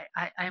like,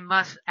 I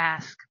must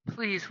ask,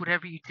 please,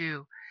 whatever you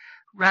do,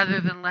 rather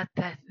than let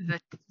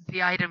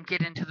the item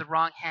get into the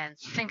wrong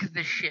hands, sink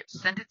the ship,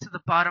 send it to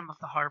the bottom of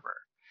the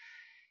harbor.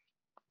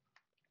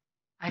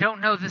 I don't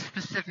know the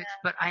specifics,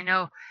 but I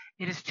know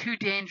it is too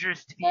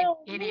dangerous to be in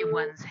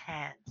anyone's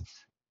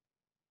hands.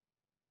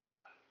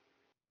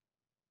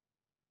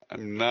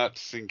 I'm not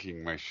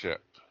sinking my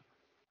ship.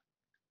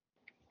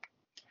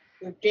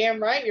 You're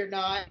damn right you're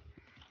not.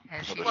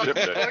 Well, the ship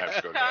doesn't have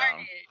to go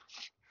down.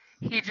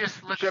 He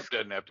just looks. The ship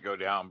doesn't have to go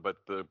down,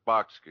 but the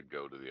box could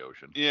go to the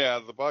ocean. Yeah,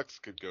 the box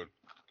could go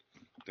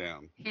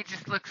down. He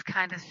just looks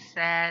kind of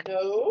sad.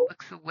 No.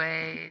 Looks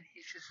away. And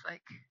he's just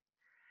like,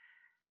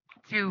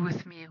 do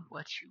with me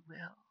what you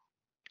will.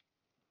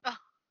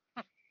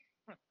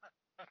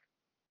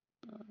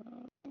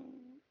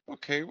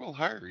 Okay, we'll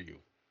hire you.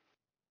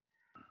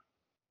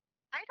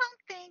 I don't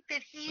think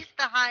that he's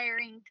the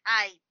hiring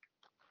type.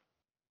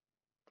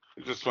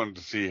 I just wanted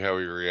to see how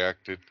he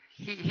reacted.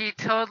 He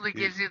totally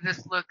gives you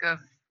this look of,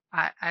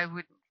 I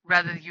would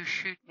rather you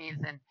shoot me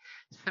than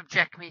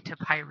subject me to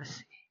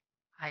piracy.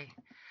 I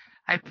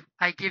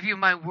give you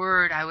my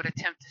word I would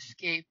attempt to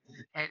escape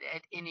at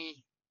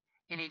any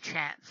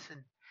chance.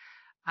 And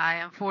I,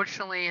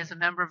 unfortunately, as a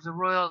member of the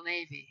Royal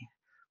Navy,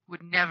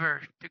 would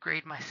never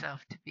degrade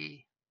myself to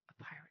be a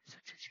pirate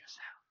such as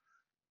yourself.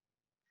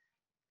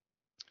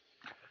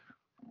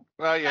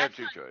 Well, you have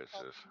two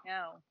choices.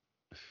 No.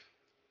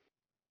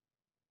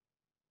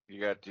 You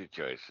got two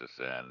choices,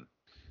 and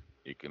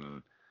you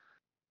can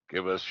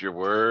give us your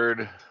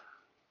word.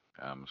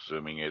 I'm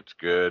assuming it's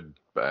good,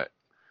 but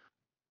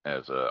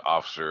as an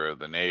officer of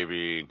the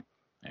Navy,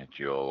 and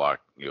we'll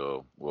lock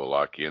you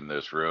in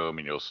this room,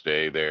 and you'll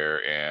stay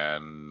there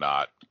and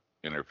not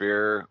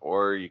interfere,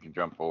 or you can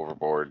jump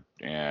overboard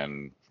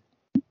and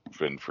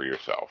fend for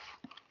yourself.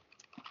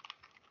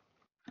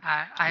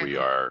 We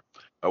are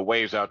a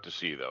ways out to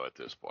sea, though, at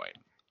this point,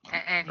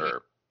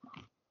 or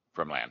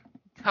from land.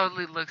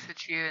 Totally looks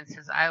at you and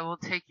says, I will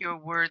take your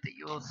word that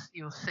you'll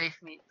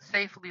safely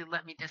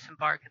let me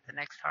disembark at the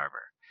next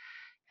harbor,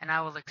 and I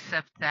will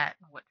accept that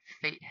and what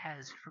fate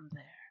has from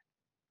there.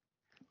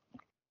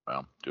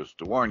 Well, just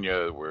to warn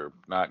you, we're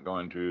not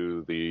going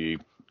to the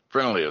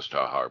friendliest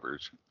of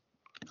harbors.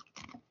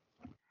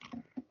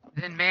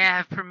 Then may I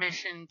have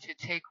permission to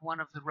take one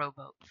of the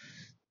rowboats?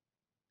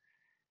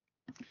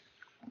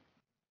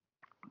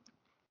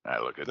 I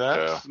look at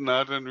that's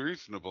not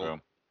unreasonable.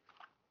 Well,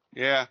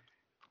 yeah.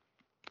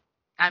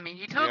 I mean,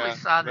 you totally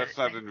saw that that's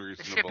not the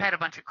unreasonable. ship had a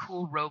bunch of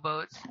cool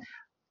rowboats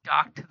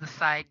docked to the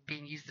side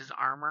being used as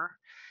armor,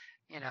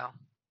 Oh.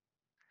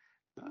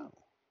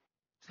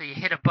 So you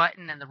hit a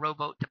button and the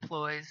rowboat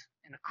deploys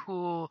in a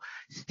cool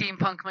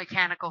steampunk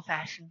mechanical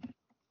fashion.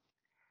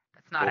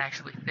 That's not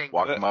actually a thing.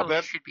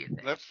 That should be a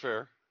thing. That's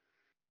fair.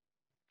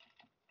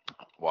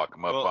 Walk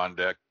them up on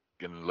deck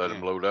and let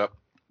them load up.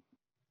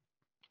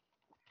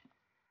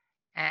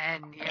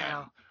 And,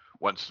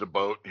 once the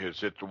boat has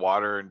hit the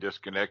water and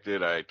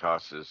disconnected, I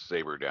toss his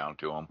saber down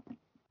to him.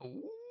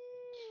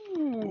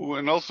 Ooh,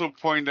 and also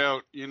point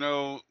out,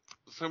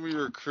 some of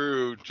your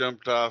crew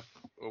jumped off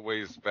a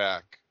ways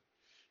back.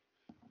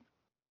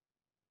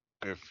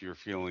 If you're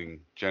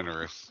feeling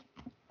generous.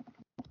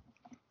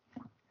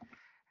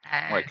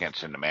 Well, I can't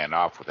send a man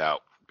off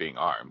without being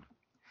armed.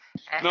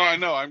 No, I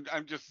know.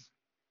 I'm just.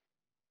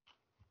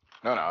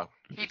 No.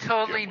 He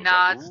totally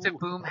nods to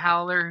Boom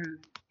Howler,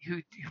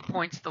 who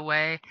points the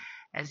way.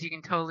 As you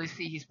can totally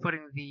see, he's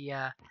putting the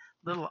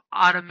little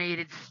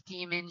automated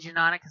steam engine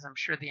on it, because I'm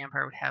sure the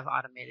Empire would have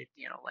automated,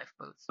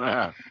 lifeboats.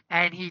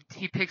 And he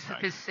picks up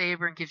his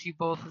saber and gives you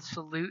both a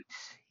salute.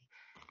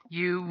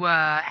 You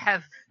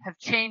have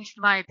changed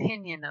my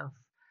opinion of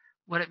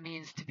what it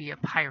means to be a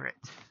pirate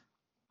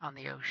on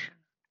the ocean.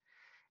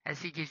 As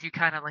he gives you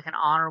kind of like an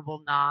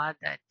honorable nod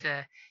that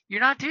you're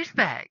not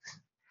douchebags.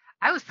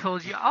 I was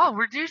told you all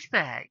were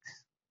douchebags.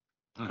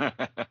 Not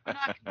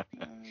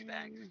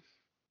douchebags.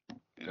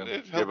 It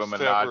give helps him a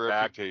to have nod a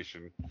back.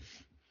 reputation.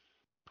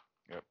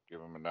 Yep,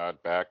 give him a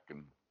nod back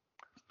and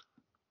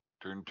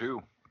turn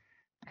 2.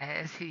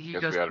 As he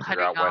Guess goes we got to figure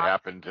putting out what off.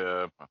 happened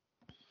to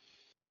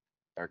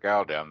our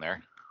gal down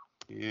there.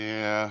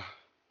 Yeah.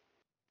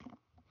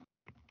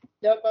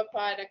 Nope, I'm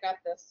fine. I got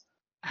this.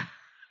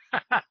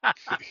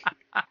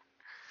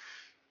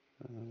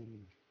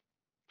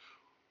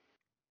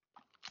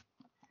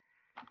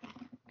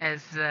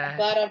 As I'm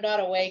glad I'm not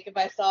awake. If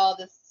I saw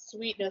this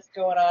sweetness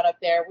going on up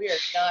there, we are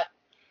not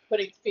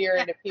putting fear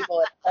into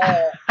people at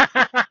all.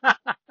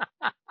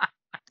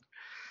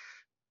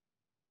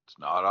 It's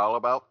not all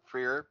about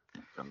fear.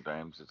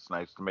 Sometimes it's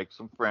nice to make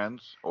some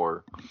friends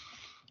or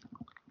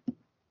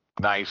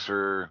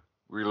nicer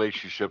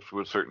relationships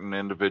with certain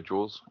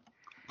individuals.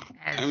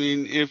 I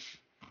mean,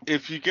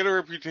 if you get a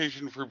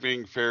reputation for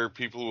being fair,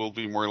 people will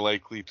be more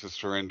likely to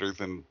surrender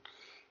than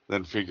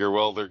figure,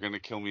 well, they're going to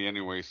kill me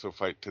anyway, so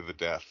fight to the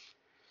death.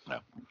 No.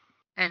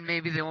 And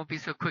maybe they won't be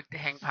so quick to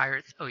hang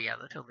pirates. Oh yeah,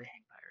 they'll totally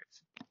hang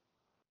pirates.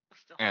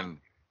 And,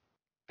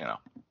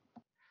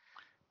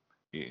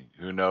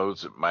 who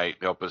knows, it might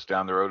help us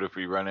down the road if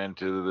we run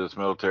into this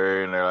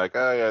military and they're like,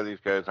 oh yeah, these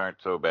guys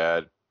aren't so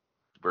bad,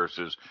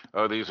 versus,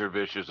 oh, these are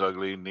vicious,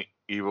 ugly,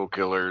 evil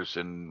killers,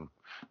 and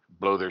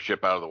blow their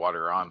ship out of the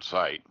water on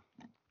sight.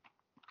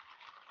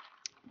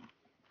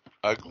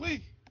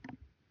 Ugly?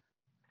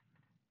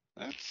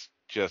 That's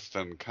just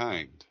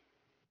unkind.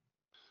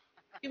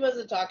 He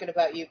wasn't talking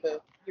about you, Boo.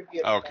 You're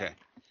beautiful. Okay.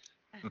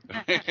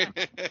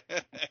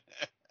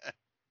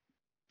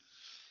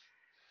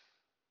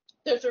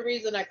 There's a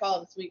reason I call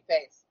him Sweet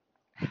Face.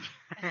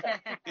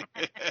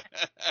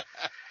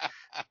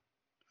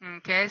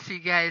 Okay, so you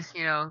guys,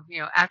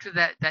 after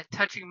that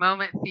touching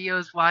moment,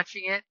 Theo's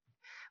watching it.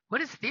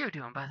 What is Theo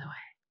doing, by the way?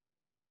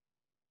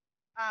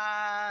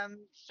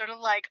 Sort of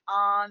like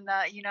on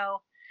the,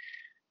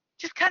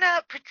 just kind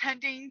of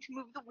pretending to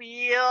move the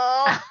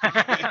wheel.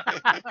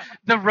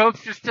 The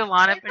ropes are still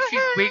on it, but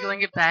she's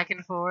wiggling it back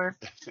and forth.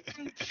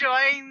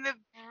 Enjoying the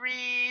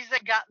breeze. I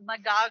got my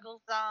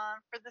goggles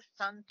on for the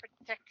sun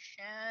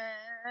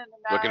protection.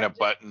 Looking at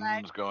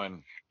buttons,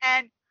 going.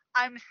 And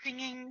I'm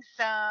singing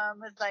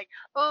some. It's like,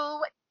 oh,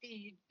 what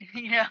did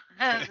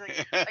I was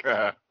like,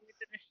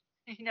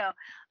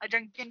 a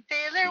drunken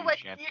sailor. What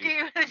do you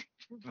do?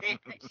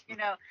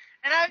 And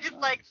I'm just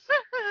like,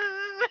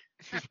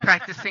 she's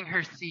practicing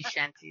her sea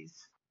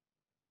shanties.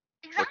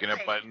 Exactly.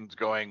 Looking at buttons,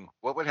 going,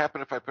 what would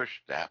happen if I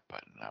pushed that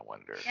button? I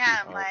wonder.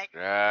 Yeah, I'm like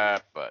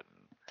that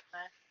button.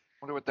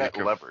 Wonder what that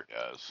lever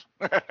does.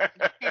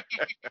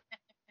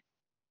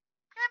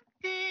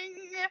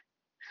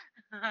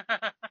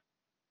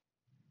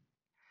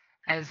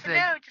 Just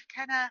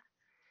kind of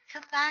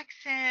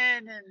chillaxing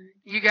and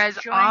you guys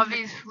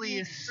obviously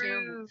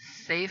assume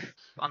safe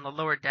on the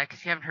lower deck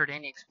because you haven't heard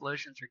any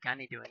explosions or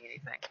Gunny doing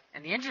anything,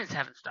 and the engines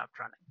haven't stopped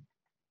running.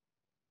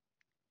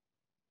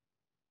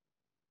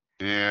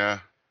 Yeah.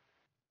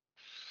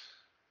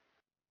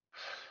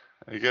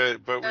 I get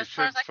it, but we should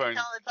find. As far as I can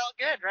tell, it's all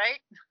good, right?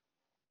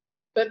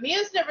 But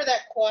Mia's never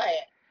that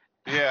quiet.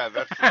 Yeah,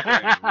 that's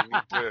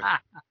the thing.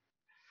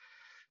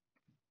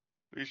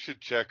 We should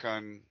check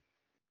on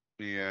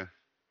Mia.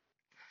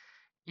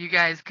 You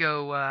guys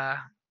go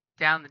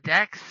down the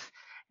decks,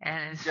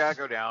 and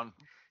go down.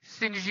 As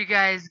soon as you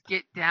guys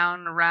get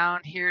down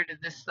around here to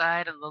this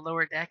side on the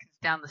lower deck, it's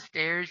down the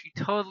stairs. You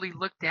totally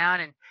look down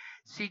and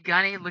see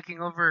Gunny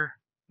looking over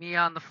Mia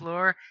on the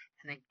floor,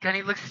 and then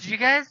Gunny looks at you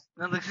guys,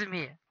 then looks at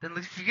Mia, then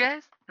looks at you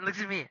guys, and looks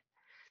at Mia.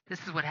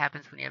 This is what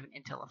happens when you have an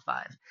intel of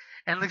 5.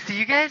 And looks at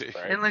you guys,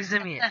 and looks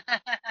at Mia.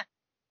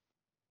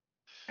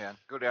 Yeah,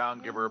 go down,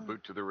 give her a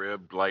boot to the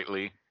rib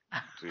lightly.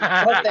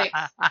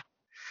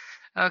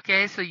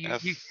 Okay, so you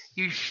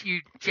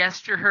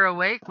gesture her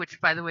awake, which,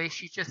 by the way,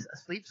 she's just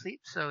asleep,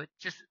 so it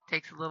just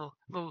takes a little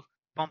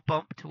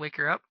bump to wake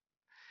her up.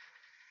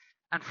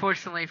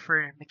 Unfortunately for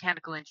a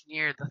mechanical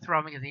engineer, the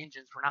throbbing of the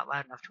engines were not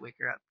loud enough to wake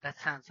her up. That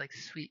sounds like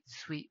sweet,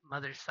 sweet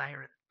mother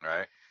siren.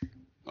 Right.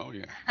 Oh,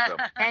 yeah. So,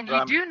 and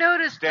you do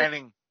notice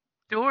the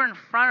door in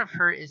front of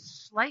her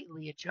is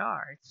slightly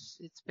ajar.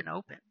 It's been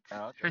opened.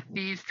 Oh, okay. Her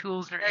thieves'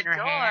 tools are in her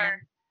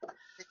hand.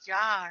 The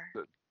jar.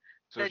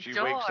 So she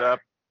wakes up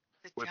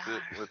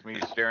with me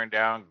staring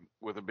down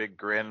with a big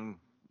grin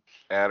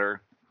at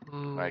her.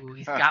 Ooh, like,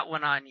 he's got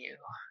one on you.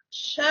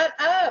 Shut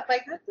up!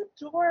 I got the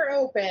door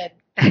open.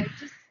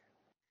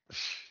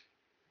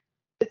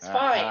 It's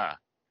fine.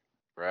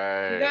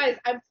 Right. You guys,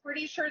 I'm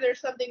pretty sure there's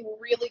something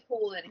really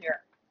cool in here.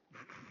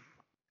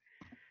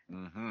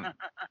 Mm-hmm.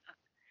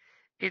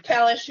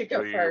 Callis should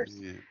go first.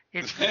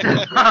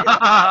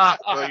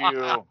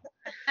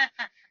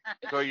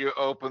 So you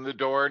opened the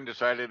door and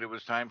decided it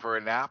was time for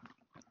a nap?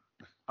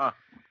 Huh.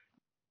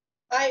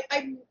 I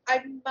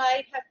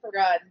might have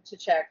forgotten to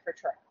check for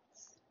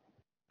traps.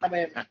 I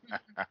mean,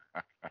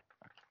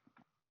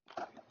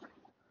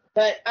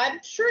 but I'm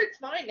sure it's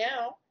fine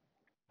now.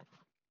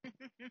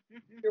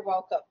 You're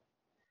welcome.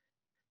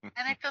 And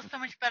I feel so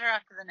much better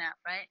after the nap,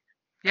 right?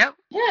 Yep.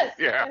 Yes.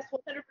 Yeah. Yes,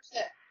 100%.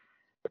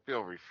 I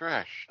feel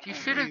refreshed. You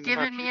should have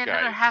given me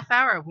another half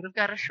hour. I would have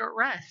got a short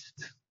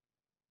rest.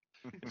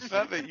 It's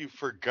not that you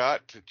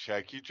forgot to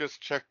check; you just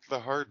checked the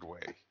hard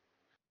way.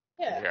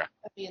 Yeah.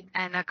 I mean,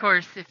 And of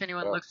course, if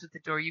anyone Well- looks at the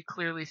door, you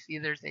clearly see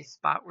there's a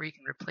spot where you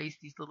can replace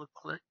these little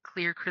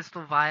clear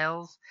crystal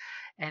vials,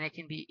 and it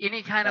can be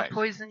any kind of Nice.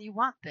 poison you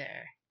want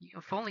there.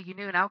 If only you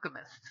knew an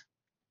alchemist.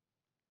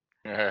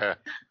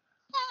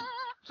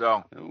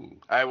 So Oh,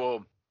 I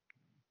will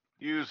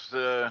use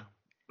the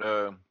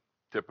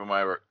tip of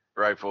my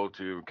rifle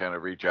to kind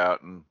of reach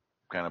out and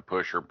kind of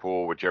push or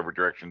pull whichever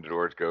direction the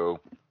doors go.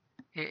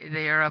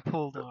 They are a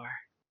pull door.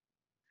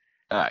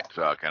 All right,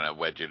 so I'll kind of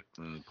wedge it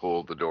and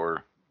pull the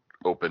door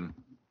open.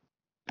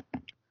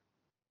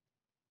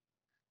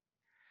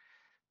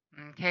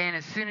 Okay, and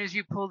as soon as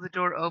you pull the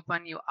door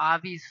open, you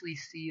obviously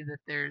see that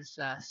there's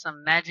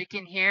some magic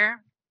in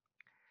here.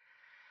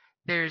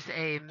 There's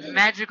a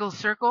magical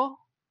circle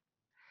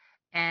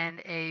and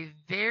a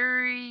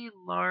very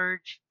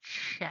large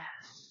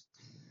chest.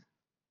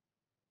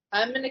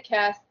 I'm going to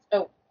cast.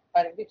 Oh,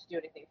 I don't get to do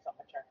anything. It's not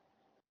my turn.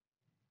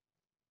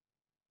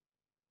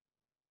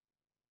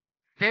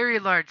 Very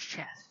large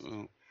chest.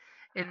 oh.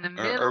 In the Are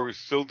middle, we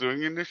still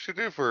doing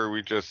initiative, or are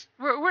we just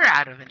we're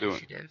out of doing-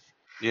 initiative.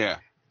 Yeah.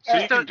 So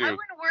you I can I do.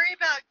 wouldn't worry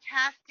about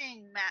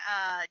casting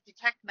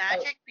detect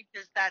magic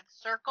because that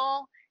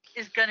circle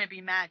is going to be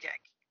magic.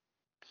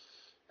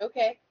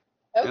 Okay.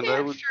 And Okay. I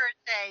I'm would- sure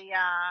it's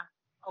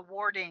a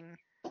warding.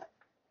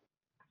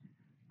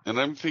 And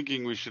I'm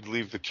thinking we should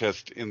leave the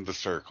chest in the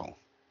circle.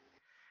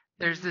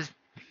 There's this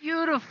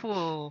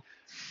beautiful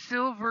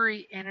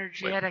silvery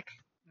energetic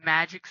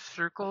magic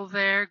circle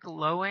there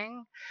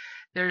glowing.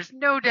 There's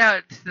no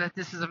doubt that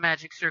this is a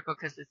magic circle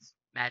because it's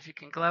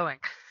magic and glowing.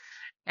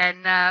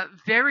 And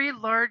very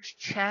large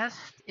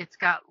chest. It's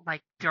got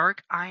like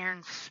dark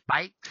iron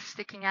spikes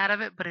sticking out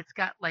of it, but it's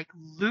got like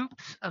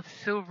loops of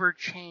silver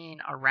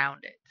chain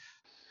around it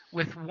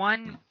with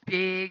one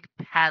big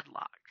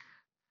padlock.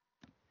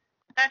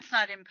 That's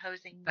not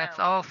imposing. No. That's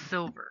all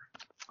silver.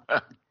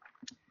 I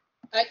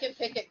can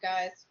pick it,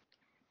 guys.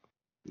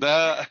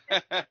 Uh,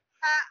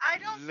 I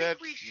don't think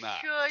Let's we not.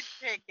 should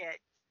pick it.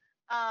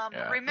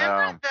 Yeah,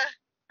 Remember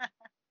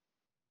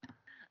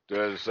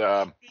Does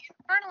the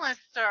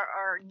Infernalists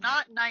are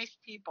not nice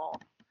people.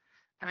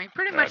 I mean,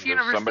 pretty Yeah, much does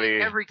universally,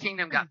 somebody- every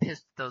kingdom got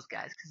pissed at those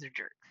guys because they're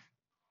jerks.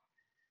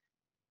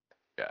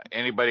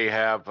 anybody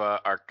have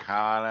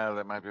Arcana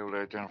that might be able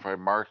to identify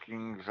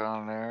markings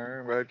on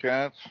there by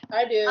chance?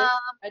 I do. Um,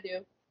 I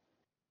do.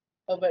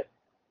 Oh, but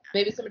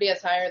maybe somebody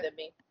has higher than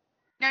me.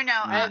 no,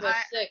 I have a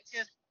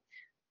 6.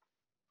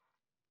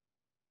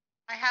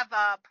 I have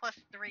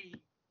 +3.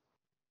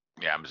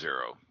 Yeah, I'm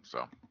 0.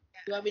 So.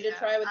 You want me to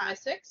try with my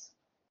 6?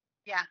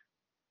 Yeah.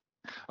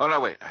 Oh no,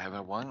 wait. I have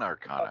a 1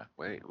 Arcana.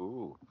 Wait.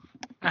 Ooh.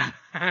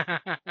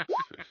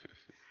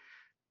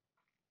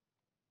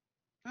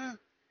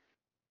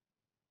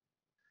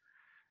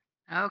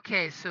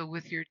 Okay, so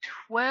with your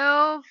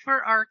 12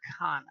 for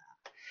Arcana,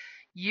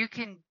 you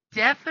can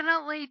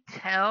definitely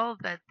tell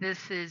that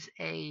this is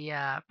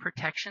a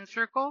protection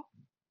circle.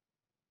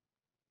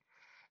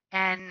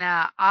 And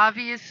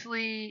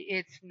obviously,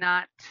 it's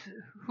not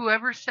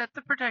whoever set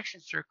the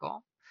protection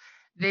circle.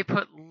 They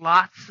put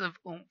lots of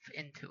oomph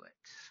into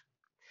it.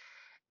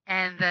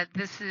 And that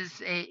this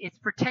is it's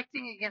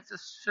protecting against a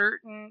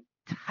certain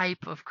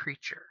type of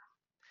creature.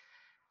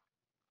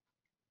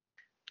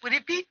 Would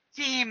it be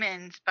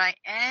demons by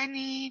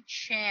any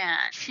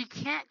chance? She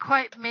can't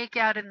quite make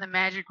out in the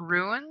magic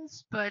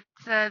ruins, but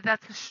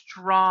that's a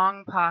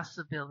strong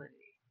possibility.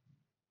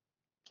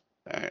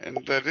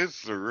 and that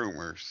is the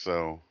rumor,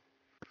 so.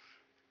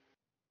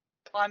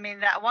 Well, I mean,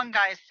 that one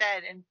guy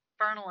said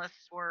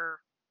Infernalists were,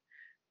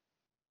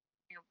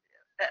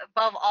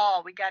 above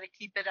all, we got to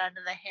keep it out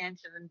of the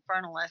hands of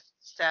Infernalists.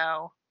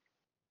 So,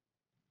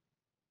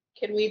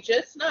 Can we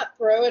just not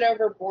throw it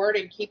overboard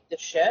and keep the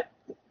ship?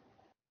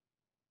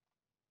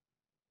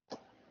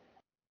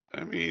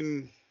 I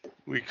mean,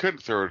 we could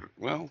throw it.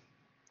 Well,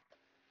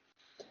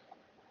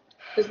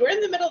 Because we're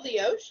in the middle of the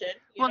ocean.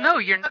 Well, no,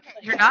 you're Okay.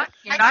 you're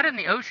not in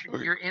the ocean.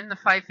 You're in the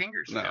Five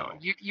Fingers No. Stone.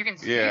 You can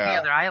see the Yeah.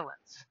 other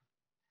islands.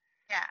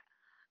 yeah.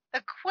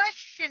 The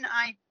question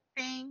I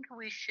think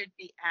we should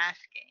be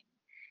asking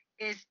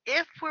is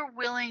if we're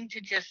willing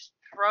to just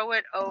throw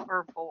it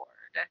overboard,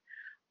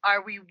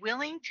 are we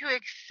willing to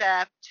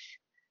accept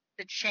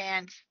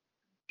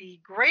the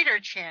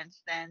greater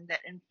chance then that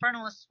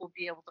Infernalists will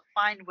be able to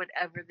find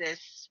whatever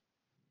this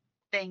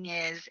thing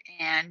is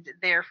and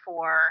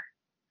therefore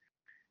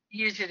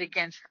use it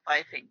against the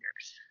Five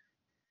Fingers?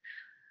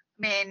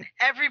 I mean,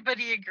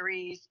 everybody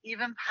agrees,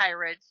 even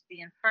pirates, the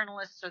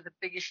Infernalists are the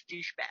biggest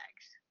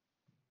douchebags.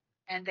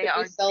 And they Could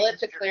are we sell it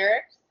to dangerous.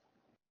 clerics?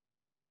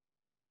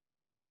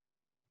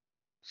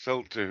 sell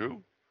it to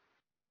who?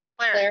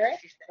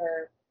 Clerics she said.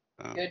 or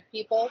Oh. good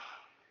people?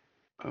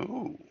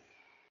 Oh.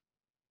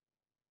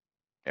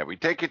 Yeah, we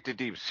take it to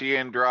deep sea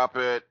and drop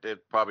it.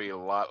 It's probably a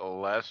lot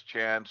less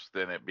chance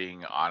than it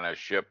being on a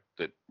ship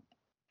that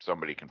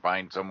somebody can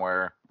find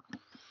somewhere.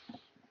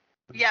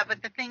 Yeah,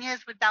 but the thing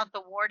is, without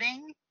the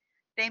warding,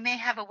 they may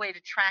have a way to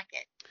track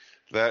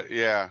it.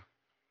 Yeah.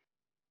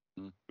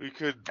 We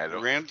could I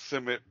don't-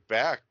 ransom it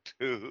back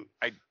to.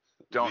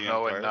 Don't the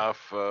know Empire.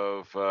 enough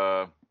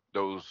of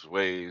those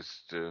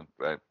ways to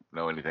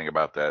know anything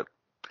about that.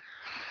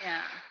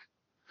 Yeah.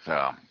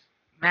 So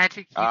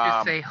Magic, you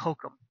just say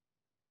hokum.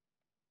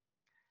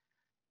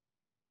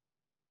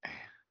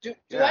 Do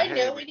yeah, I hey,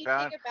 know we anything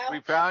found, about we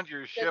this? found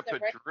your Does ship the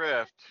rec-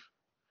 adrift.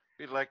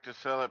 We'd like to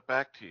sell it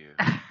back to you.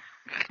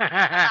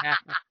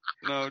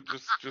 No,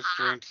 just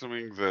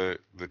ransoming the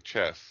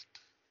chest.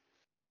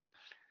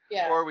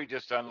 Yeah. Or we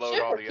just The unload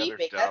ship all we're the other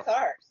keeping, stuff. that's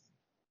ours.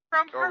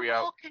 From Or her we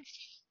role, out. can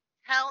she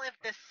tell if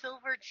the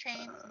silver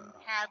chains and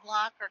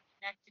padlock are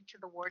connected to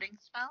the warding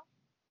spell?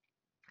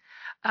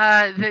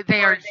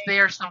 They Or are they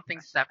are something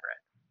separate.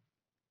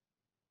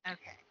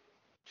 Okay.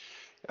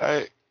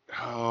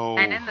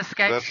 And in the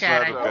Skype that's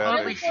chat, not I a bad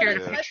totally shared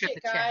a idea. picture of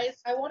Touch the it, guys.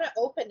 chest. I want to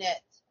open it.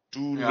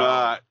 Do No.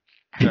 not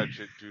touch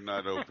it. Do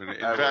not open it.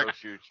 In I will fact,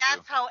 shoot you.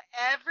 That's how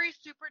every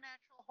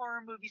supernatural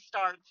horror movie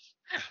starts.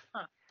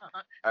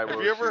 I have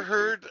will you ever shoot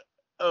heard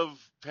of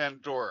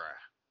Pandora?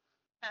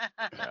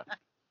 Yeah.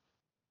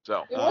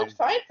 So It worked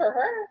fine for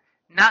her.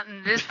 Not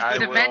in this I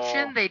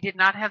dimension. will- They did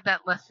not have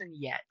that lesson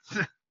yet.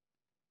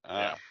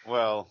 Yeah.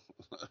 Well,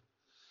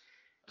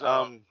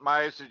 So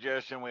my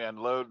suggestion: we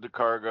unload the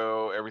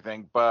cargo,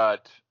 everything,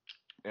 but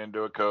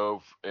into a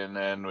cove, and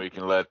then we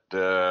can let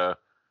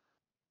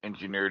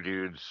engineer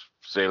dudes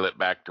sail it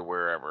back to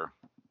wherever.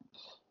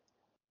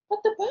 But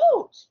the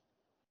boat.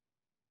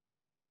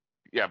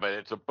 Yeah, but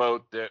it's a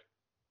boat that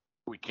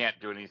we can't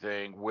do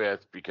anything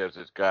with because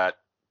it's got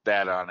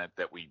that on it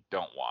that we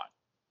don't want.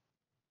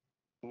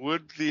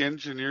 would the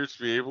engineers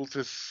be able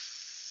to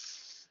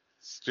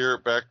steer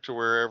it back to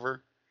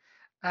wherever?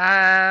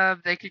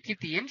 They could keep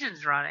the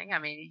engines running. I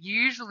mean, you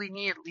usually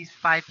need at least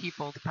 5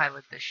 people to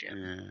pilot this ship.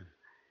 Yeah.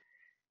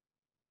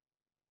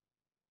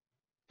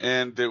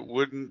 And it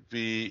wouldn't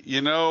be,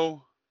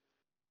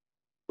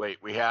 Wait,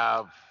 we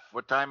have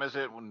what time is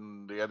it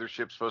when the other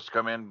ship's supposed to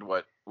come in?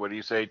 What do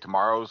you say?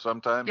 Tomorrow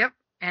sometime? Yep,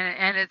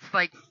 and it's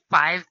like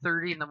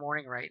 5:30 in the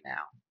morning right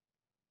now.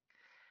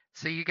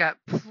 So you got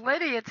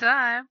plenty of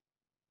time.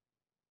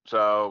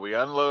 So we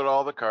unload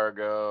all the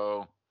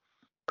cargo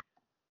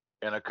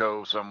in a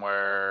cove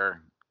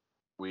somewhere.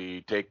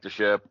 We take the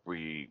ship,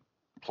 we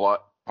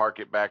park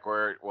it back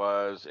where it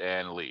was,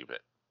 and leave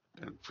it.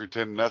 and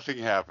pretend nothing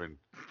happened.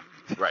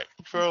 Right.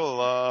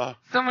 Fella.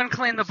 Someone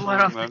clean the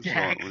blood off the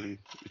deck.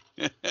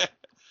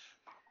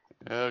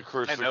 Of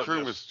course, And the they'll crew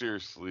just-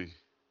 mysteriously.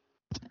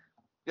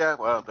 Yeah,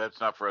 well, that's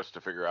not for us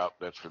to figure out.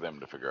 That's for them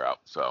to figure out.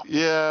 So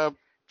Yeah,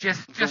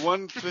 Just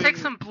one take thing-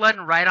 some blood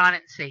and write on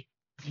it and say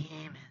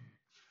demon.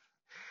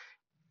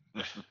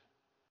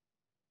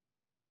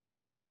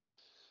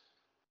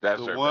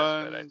 that's The our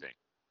one- best bet, I think.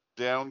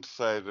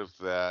 downside of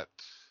that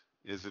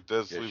is it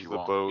does Yes, leave you the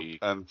won't boat be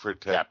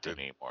unprotected. Captain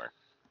anymore.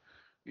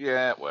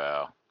 Yeah,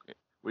 well,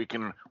 we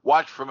can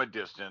watch from a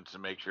distance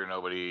and make sure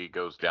nobody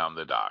goes down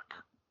the dock.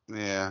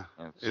 Yeah,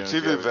 And as soon it's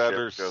as the either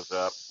other that ship or goes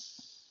up.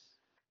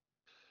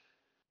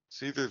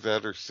 It's either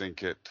that or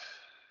sink it.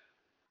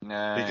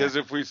 Nah. Because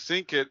if we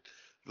sink it,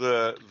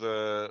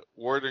 the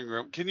warding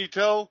room. Can you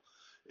tell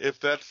if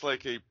that's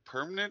like a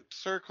permanent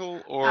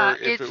circle or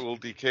if it It's- will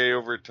decay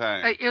over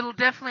time? It'll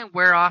definitely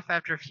wear off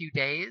after a few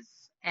days.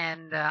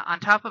 And on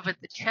top of it,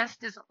 the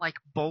chest isn't like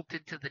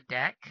bolted to the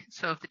deck.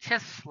 So if the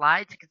chest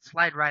slides, it can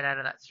slide right out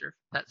of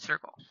that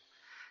circle.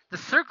 The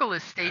circle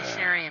is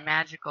stationary and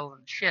magical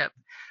in the ship,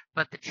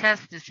 but the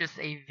chest is just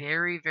a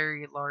very,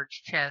 very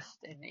large chest.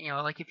 And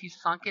like if you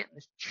sunk it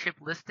and the ship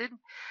listed,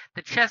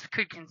 the chest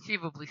could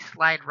conceivably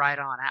slide right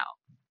on out.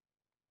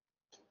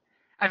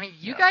 I mean,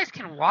 you guys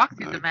can walk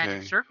through the magic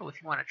Okay. circle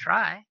if you want to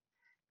try.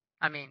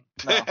 I mean,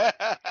 No. is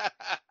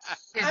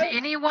I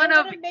anyone wanna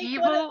of make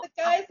evil? one of the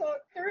guys walk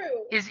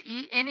through. Is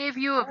any of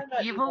you of I'm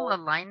not evil evil.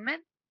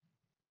 alignment?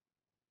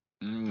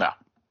 No.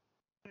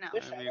 No.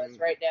 Wish I I mean- was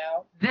right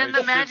now. Then I the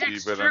should magic be,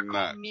 but I'm circle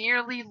not.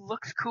 merely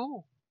looks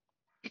cool.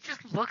 It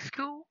just looks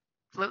cool.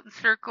 Floating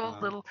circle,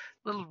 Wow.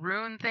 little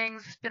rune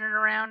things spinning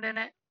around in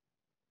it.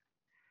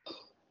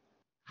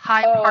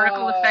 High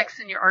particle effects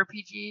in your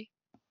RPG.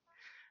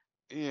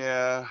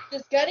 Yeah.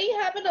 Does Gunny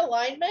have an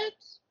alignment?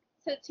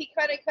 Since he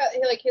kind of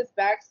like his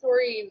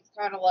backstory was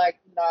kind of like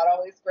not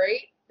always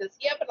great. Does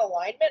he have an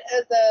alignment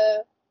as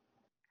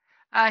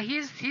a?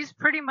 He's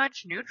pretty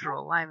much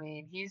neutral. I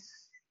mean,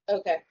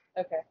 Okay.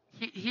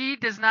 he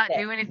does not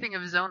Okay. do anything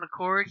of his own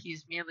accord.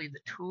 He's merely the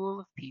tool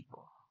of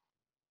people.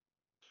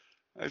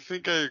 I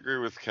think I agree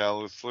with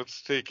Callus.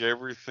 Let's take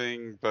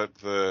everything but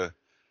the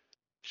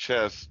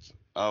chest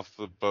off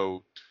the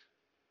boat.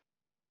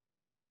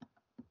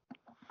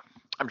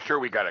 I'm sure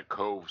we got a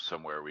cove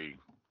somewhere we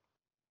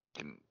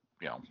can,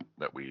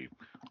 that we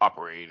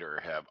operate or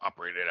have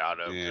operated out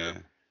of Yeah.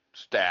 to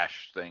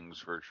stash things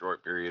for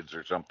short periods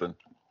or something.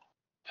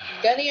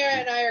 Gunny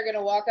and I are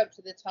gonna walk up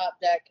to the top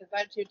deck because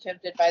I'm too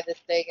tempted by this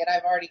thing, and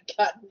I've already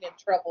gotten in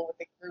trouble with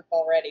the group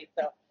already.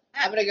 So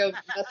I'm gonna go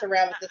mess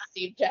around with this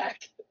steam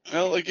jack.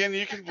 Well, again,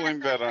 you can blame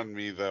that on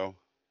me, though.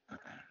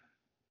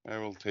 I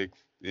will take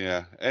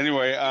Yeah.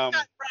 Anyway, Got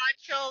broad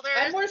shoulders.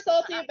 I'm more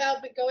salty about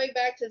going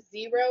back to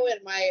 0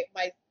 in my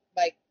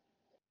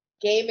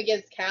game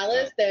against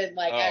Callus than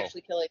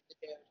actually killing the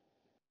dude.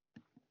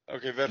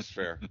 Okay, that's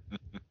fair.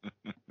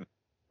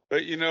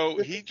 But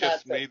This he is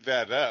just nonsense. made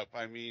that up.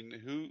 I mean,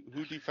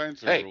 who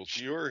defines the Hey, rules?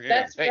 You or him?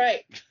 That's Hey.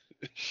 right.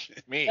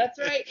 Me. That's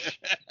right.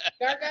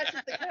 Gargosh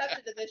is the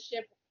captain of this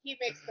ship. He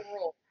makes the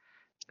rules.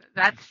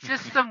 That's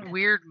just some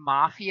weird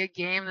mafia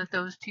game that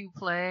those two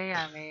play.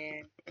 I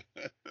mean,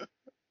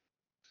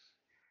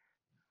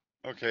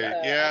 Okay,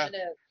 yeah.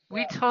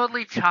 we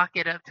totally chalk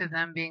it up to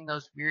them being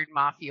those weird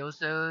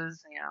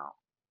mafiosos,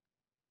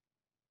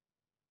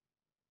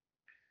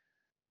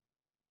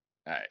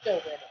 All right.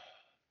 Still winning.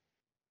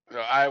 So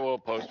I will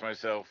post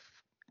myself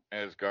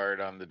as guard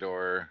on the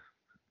door,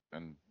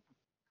 and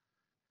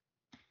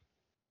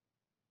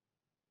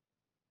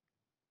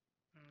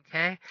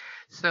Okay,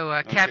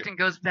 so Captain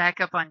goes back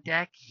up on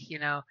deck.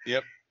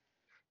 Yep.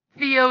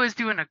 Theo is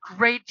doing a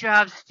great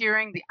job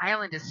steering. The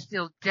island is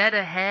still dead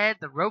ahead.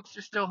 The ropes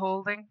are still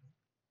holding.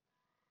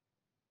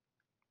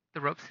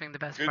 The ropes being the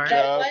best Good part.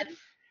 job.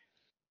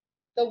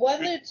 The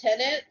one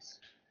lieutenant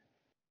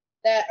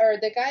or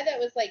the guy that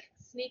was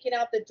sneaking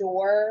out the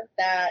door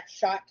that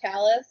shot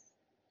Callus.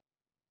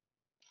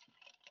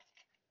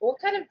 What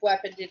kind of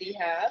weapon did he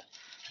have?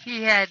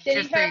 He had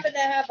Did he happen to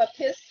have a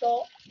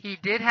pistol? He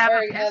did have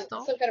a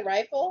pistol. Some kind of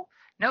rifle?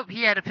 Nope,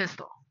 he had a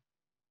pistol.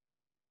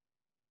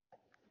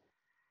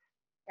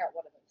 Got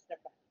one of those.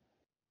 Never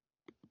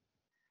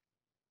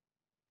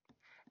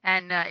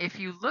And mind. if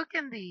you look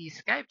in the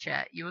Skype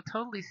chat, you will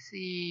totally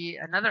see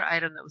another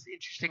item that was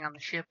interesting on the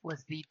ship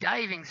was the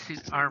diving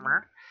suit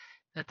armor.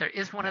 That there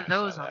is one of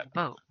those on the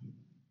boat.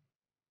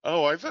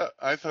 Oh, I thought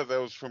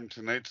that was from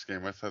tonight's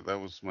game. I thought that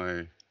was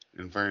my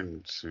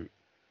environment suit.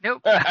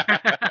 Nope.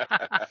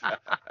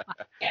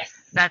 Yes.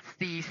 That's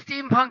the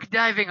steampunk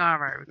diving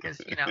armor because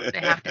they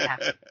have to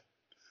have it.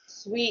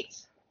 Sweet.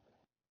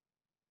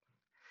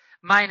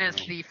 Minus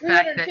the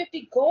fact that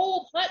 350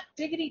 gold, hot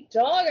diggity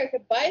dog. I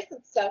could buy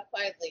some stuff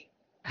finally.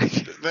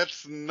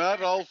 That's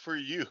not all for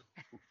you.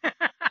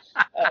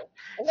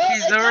 Well,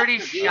 she's already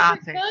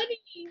shopping.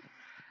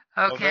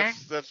 Okay. Oh,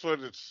 that's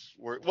what it's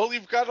worth. Well,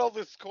 you've got all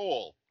this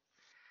coal.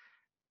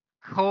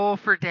 Coal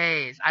for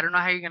days. I don't know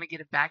how you're going to get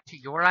it back to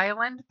your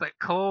island, but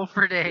coal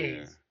for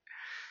days.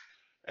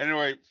 Yeah.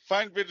 Anyway,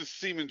 fine bit of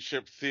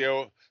seamanship,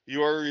 Theo.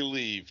 You are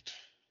relieved.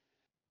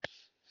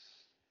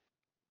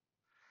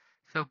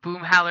 So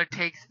Boomhowler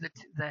takes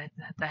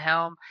the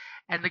helm,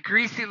 and the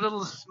greasy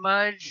little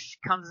smudge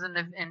comes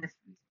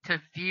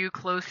into view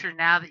closer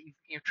now that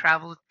you've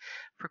traveled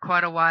for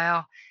quite a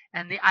while.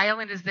 And the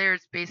island is there.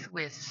 It's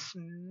basically a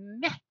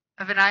smeh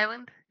of an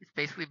island. It's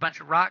basically a bunch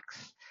of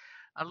rocks,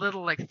 a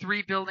little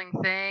 3-building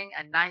thing,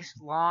 a nice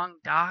long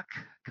dock,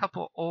 a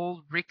couple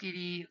old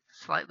rickety,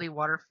 slightly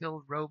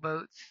water-filled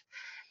rowboats,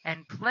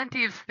 and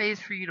plenty of space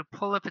for you to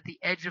pull up at the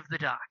edge of the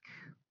dock.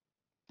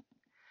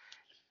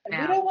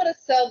 Now, we don't want to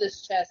sell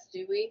this chest,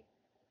 do we?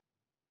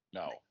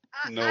 No.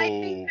 No. I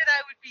think that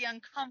I would be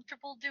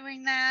uncomfortable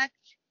doing that.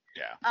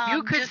 Yeah.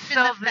 You could just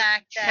sell in the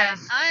fact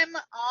chest. that I'm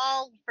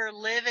all for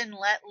live and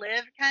let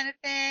live kind of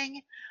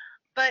thing,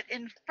 but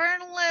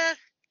Infernalist.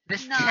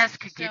 This not chest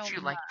could so get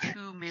you much.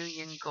 2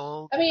 million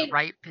gold. I mean, the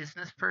right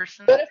business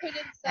person. What if we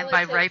didn't sell And it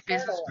by to right Infernal?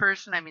 business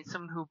person, I mean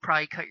someone who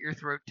probably cut your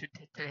throat to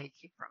take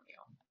it from you.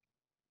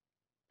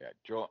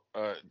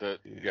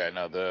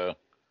 Yeah, the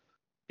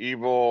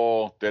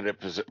evil that it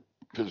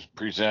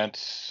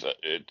presents,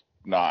 it's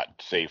not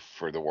safe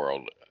for the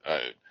world.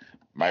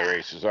 My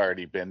race has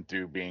already been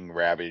through being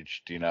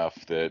ravaged enough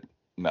that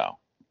no.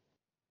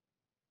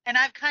 And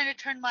I've kind of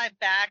turned my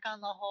back on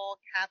the whole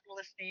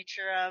capitalist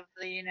nature of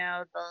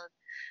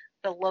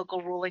the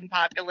local ruling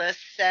populace.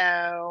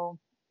 So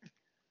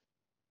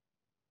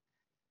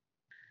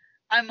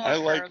I'm more I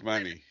for like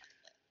money.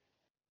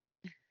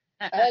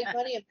 I like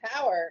money and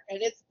power,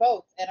 and it's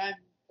both, and I'm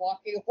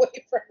walking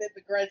away from it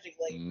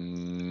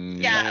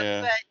begrudgingly.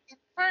 Yeah, but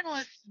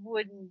Infernalists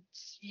wouldn't,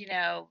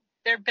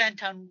 they're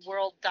bent on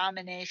world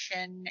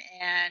domination,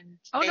 and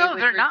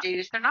they're not.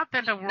 They're not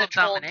bent on world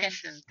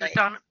domination. They're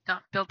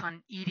built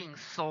on eating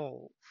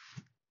souls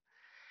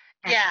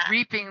and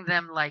reaping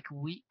them like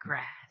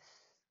wheatgrass.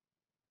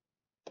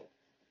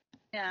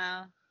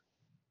 Yeah.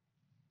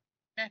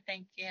 No,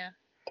 thank you.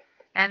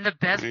 And the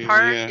best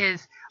part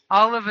is,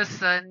 all of a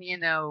sudden,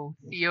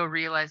 Theo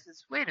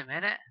realizes, wait a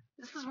minute,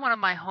 this is one of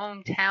my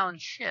hometown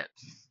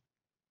ships.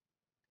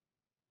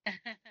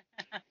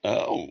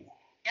 Oh.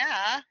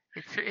 Yeah.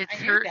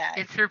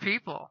 It's her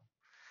people.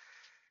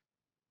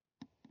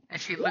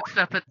 And she looks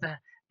up at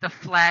the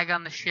flag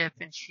on the ship,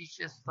 and she's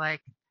just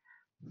like,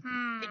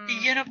 Like the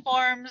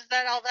uniforms,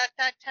 all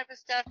that type of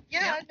stuff.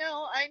 Yeah,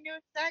 no, I knew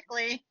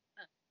exactly.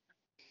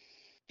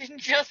 Didn't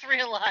just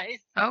realize.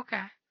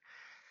 Okay.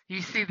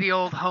 You see the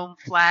old home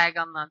flag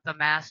on the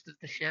mast of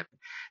the ship.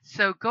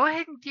 So go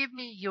ahead and give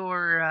me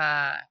your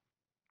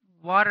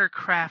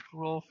watercraft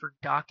roll for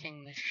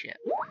docking the ship.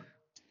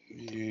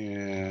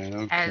 Yeah,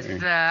 okay.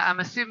 As I'm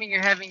assuming you're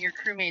having your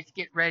crewmates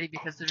get ready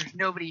because there's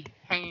nobody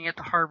hanging at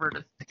the harbor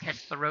to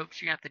catch the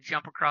ropes. You're going to have to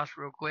jump across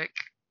real quick.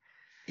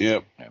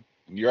 Yep. Yeah.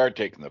 You are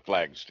taking the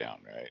flags down,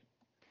 right?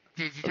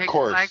 Did you Of take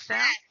course. the flags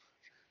down?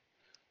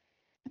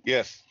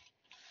 Yes.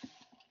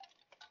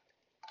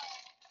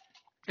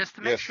 Just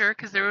to make Yes. sure,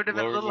 because there would have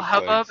been a Lower little the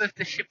hubbub flags. if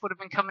the ship would have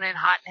been coming in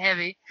hot and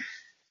heavy.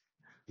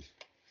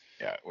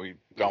 Yeah, we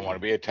don't want to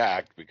be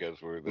attacked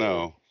because we're the.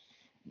 No.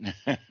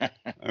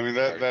 I mean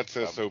that's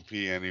Sorry. SOP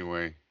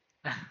anyway.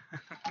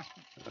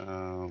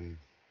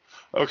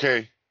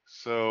 Okay,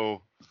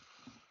 so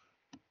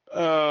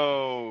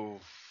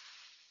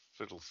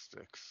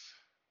fiddlesticks.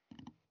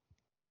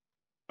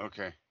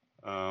 Okay.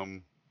 Now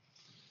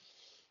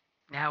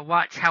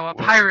watch how a What?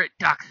 pirate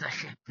docks a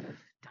ship.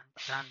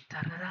 Dun,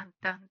 dun, dun, dun,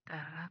 dun,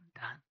 dun,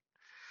 dun.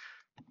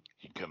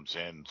 He comes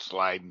in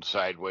sliding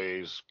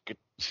sideways, get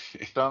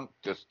stunk,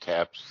 just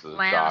taps the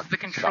Slams dock, the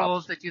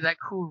controls stops. that do that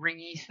cool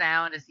ringy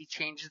sound as he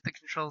changes the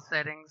control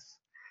settings.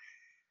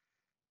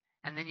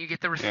 And then you get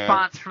the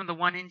response from the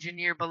one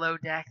engineer below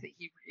deck that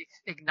he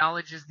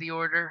acknowledges the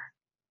order.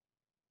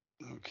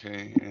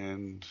 Okay,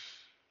 and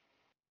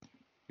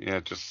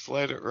yeah, just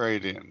slide it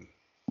right in.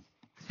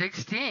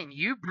 16,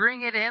 you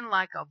bring it in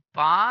like a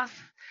boss.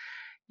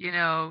 You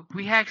know,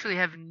 we actually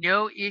have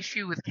no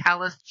issue with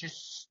Callus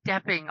just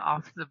stepping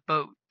off the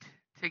boat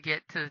to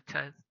get to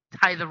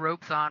tie the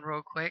ropes on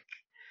real quick.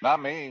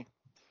 Not me.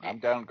 I'm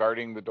down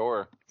guarding the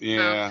door.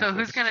 Yeah. So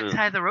who's going to true.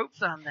 tie the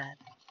ropes on then?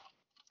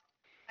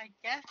 I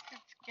guess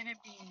it's gonna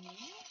be me.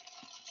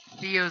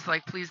 Theo's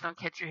like, please don't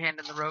catch your hand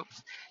in the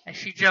ropes. As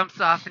she jumps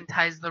off and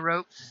ties the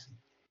ropes.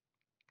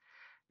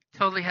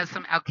 Totally has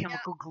some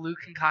alchemical glue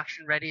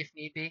concoction ready if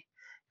need be. If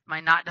my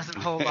knot doesn't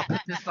hold, I'll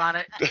put this on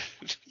it.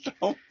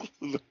 Don't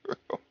glue the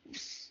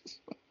ropes.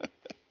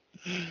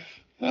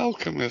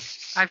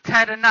 Alchemists. I've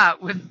tied a knot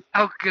with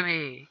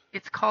alchemy.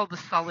 It's called a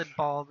solid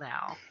ball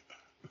now.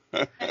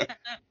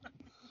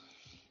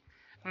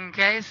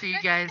 Okay, so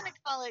you guys. I'm gonna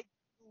call it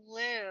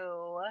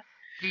glue.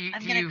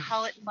 I'm Do gonna you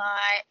call it my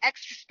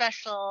extra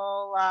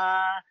special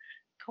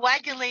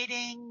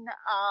coagulating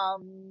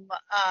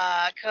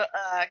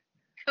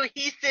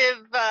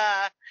cohesive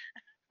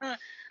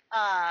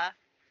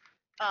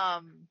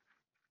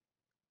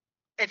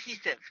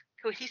adhesive.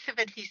 Cohesive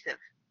adhesive.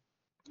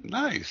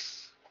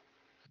 Nice.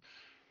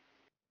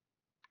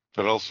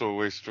 But also a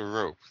waste of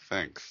rope.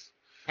 Thanks.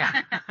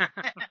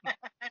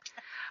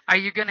 Are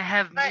you gonna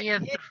have But Mia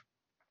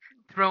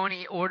throw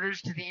any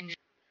orders to the engineer?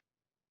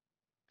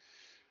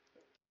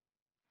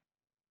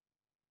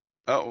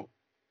 Oh.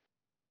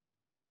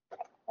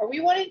 Are we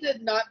wanting to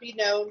not be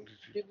known?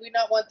 Do we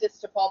not want this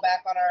to fall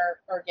back on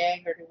our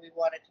gang, or do we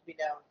want it to be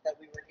known that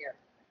we were here?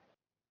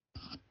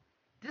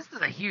 This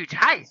is a huge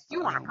heist.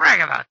 You want to brag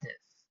about this?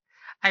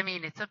 I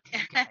mean, it's up to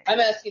you guys. I'm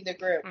asking the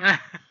group.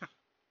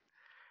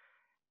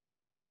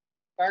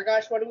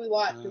 Gargosh, what do we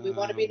want? Do we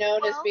want to be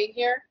known as being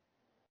here?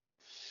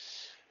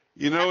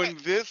 You know, in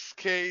this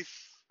case,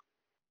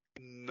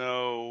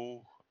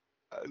 no.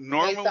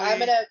 Normally. Okay, so I'm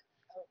gonna.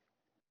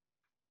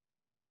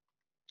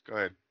 Go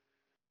ahead.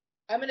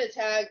 I'm gonna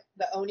tag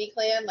the Oni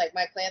clan, like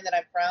my clan that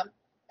I'm from,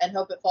 and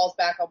hope it falls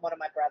back on one of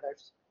my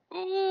brothers.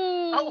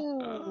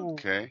 Ooh.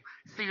 Okay.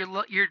 So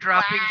you're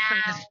dropping some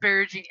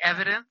disparaging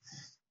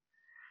evidence.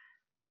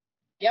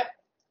 Yep.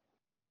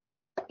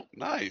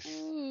 Nice.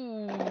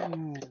 Ooh.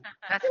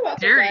 That's You're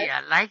welcome, dirty. guys.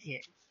 I like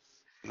it.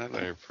 That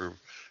I approve.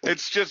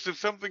 It's just if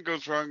something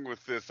goes wrong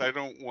with this, I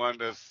don't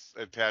want us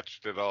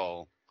attached at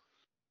all.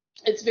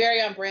 It's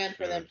very on brand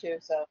for them too,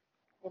 so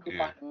we'll be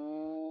fine.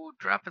 Ooh,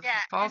 dropping Yeah,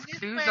 some false and this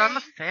clues way- on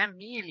the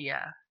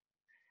Familia.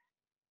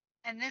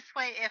 And this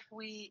way,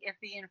 if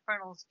the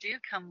Infernals do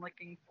come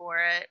looking for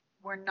it,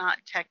 we're not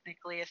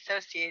technically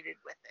associated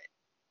with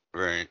it.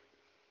 Right.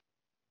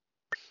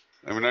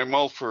 I mean, I'm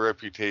all for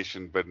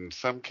reputation, but in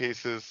some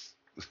cases,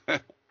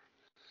 there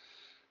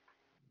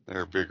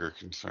are bigger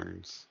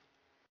concerns.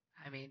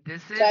 I mean,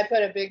 this is. So I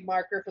put a big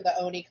marker for the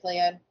Oni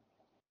clan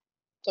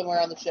somewhere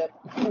on the ship.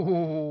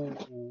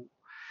 Ooh.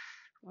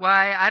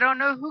 Why, I don't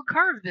know who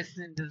carved this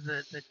into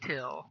the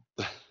till.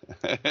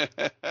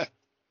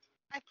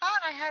 I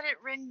thought I had it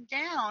written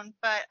down,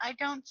 but I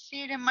don't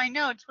see it in my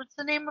notes. What's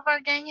the name of our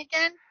gang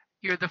again?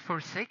 You're the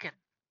Forsaken.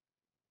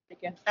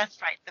 Again.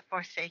 That's right, the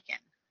Forsaken.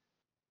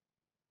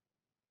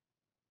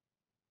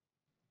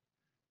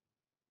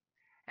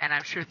 And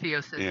I'm sure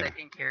Theo says Yeah. that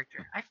in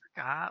character. I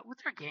forgot.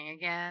 What's our gang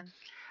again?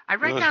 I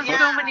write Well, down yeah.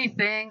 so many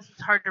things,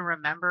 it's hard to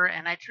remember,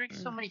 and I drink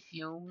so many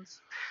fumes.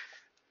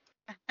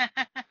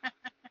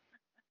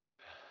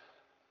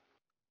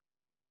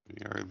 We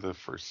are the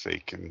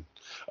Forsaken.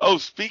 Oh,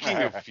 speaking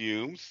of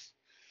fumes,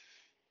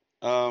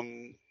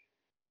 do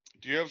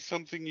you have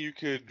something you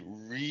could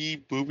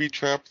booby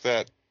trap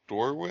that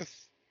door with?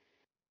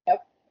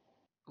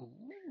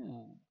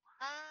 Ooh.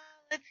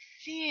 Let's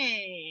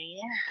see.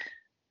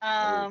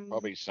 There's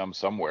probably some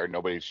somewhere.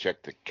 Nobody's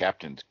checked the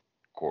captain's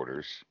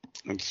quarters.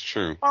 That's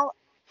true. Well,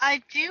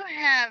 I do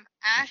have It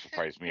acid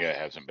surprised me it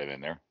hasn't been in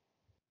there.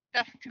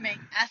 stuff to make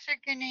acid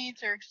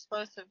grenades or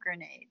explosive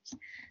grenades.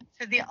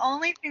 So the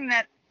only thing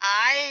that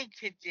I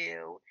could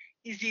do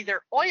is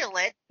either oil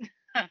it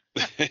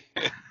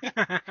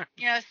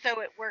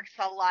So it works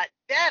a lot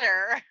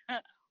better.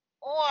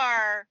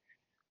 Or,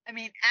 I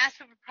mean,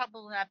 acid would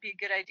probably not be a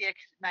good idea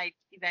because it might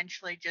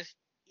eventually just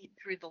eat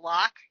through the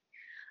lock.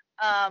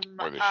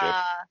 Or the ship.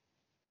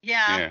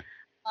 Yeah.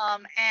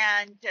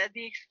 And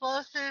the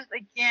explosives,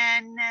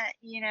 again,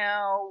 we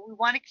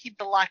want to keep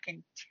the lock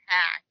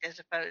intact as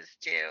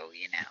opposed to,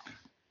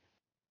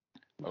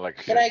 Well, like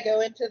I Can said, I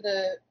go and check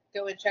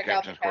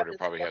out the Captain's Quarter captain's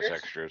probably quarters? has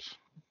extras.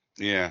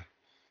 Yeah.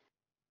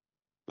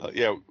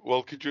 Yeah.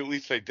 Well, could you at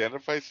least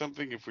identify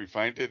something if we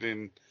find it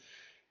in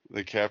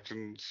the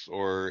captain's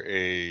or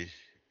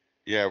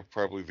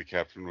probably the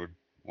captain would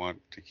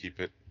want to keep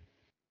it.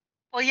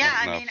 Well, yeah,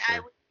 I mean, I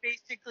would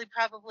basically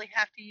probably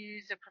have to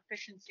use a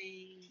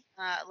proficiency,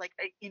 like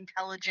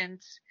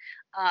intelligence,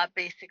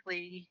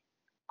 basically.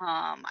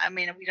 I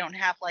mean, we don't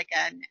have like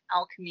an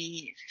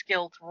alchemy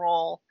skill to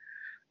roll,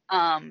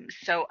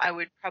 so I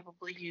would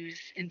probably use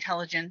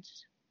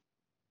intelligence.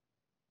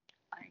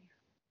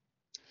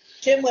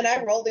 Jim, when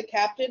I rolled the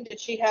captain, did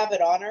she have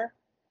it on her?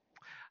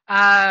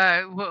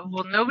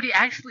 Well, nobody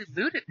actually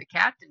looted the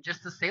captain,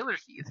 just the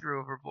sailors that you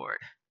threw overboard.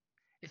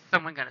 Is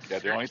someone going to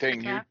search the only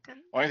thing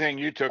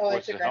you took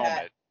was the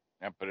helmet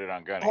and put it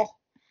on Gunny. Oh.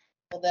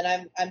 Well,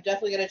 then I'm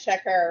definitely going to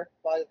check her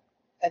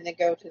and then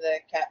go to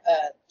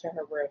to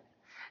her room.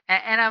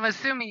 And I'm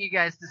assuming you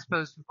guys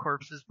disposed of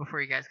corpses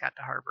before you guys got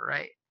to harbor,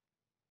 right?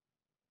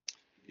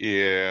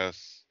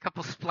 Yes. A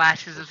couple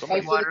splashes of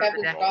seawater on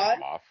the deck.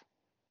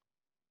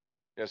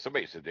 Yeah,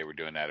 somebody said they were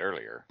doing that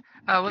earlier.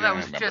 Oh, well, that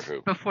was just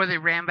before they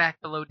ran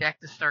back below deck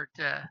to start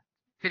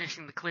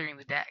finishing clearing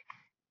the deck.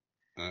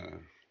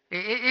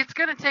 It's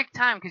going to take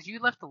time because you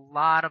left a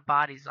lot of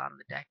bodies on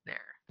the deck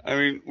there. I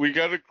mean, we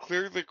got to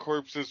clear the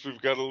corpses.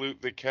 We've got to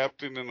loot the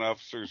captain and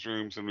officers'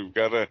 rooms, and we've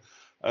got to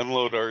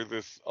unload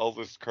all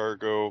this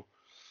cargo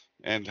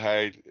and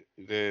hide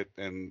it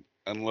and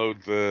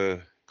unload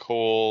the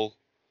coal.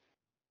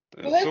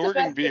 Well, so we're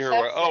going to be here.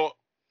 Oh,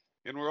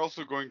 and we're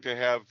also going to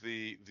have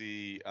the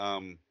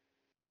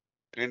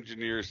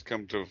engineers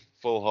come to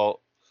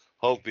full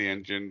halt the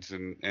engines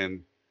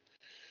and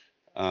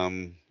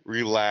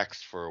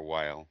relax for a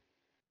while.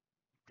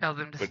 Tell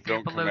them to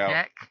stay below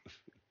deck.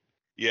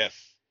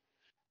 Yes.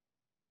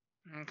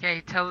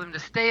 Okay, tell them to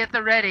stay at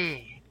the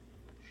ready.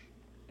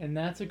 And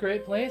that's a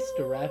great place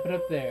to wrap it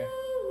up there.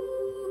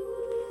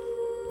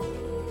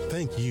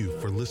 Thank you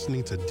for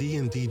listening to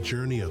D&D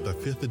Journey of the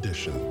 5th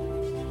Edition,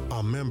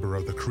 a member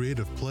of the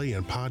Creative Play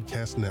and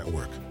Podcast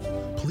Network.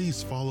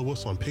 Please follow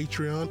us on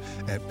Patreon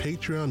at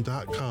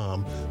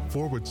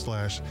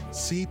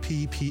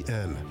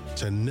patreon.com/CPPN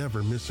to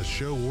never miss a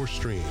show or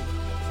stream.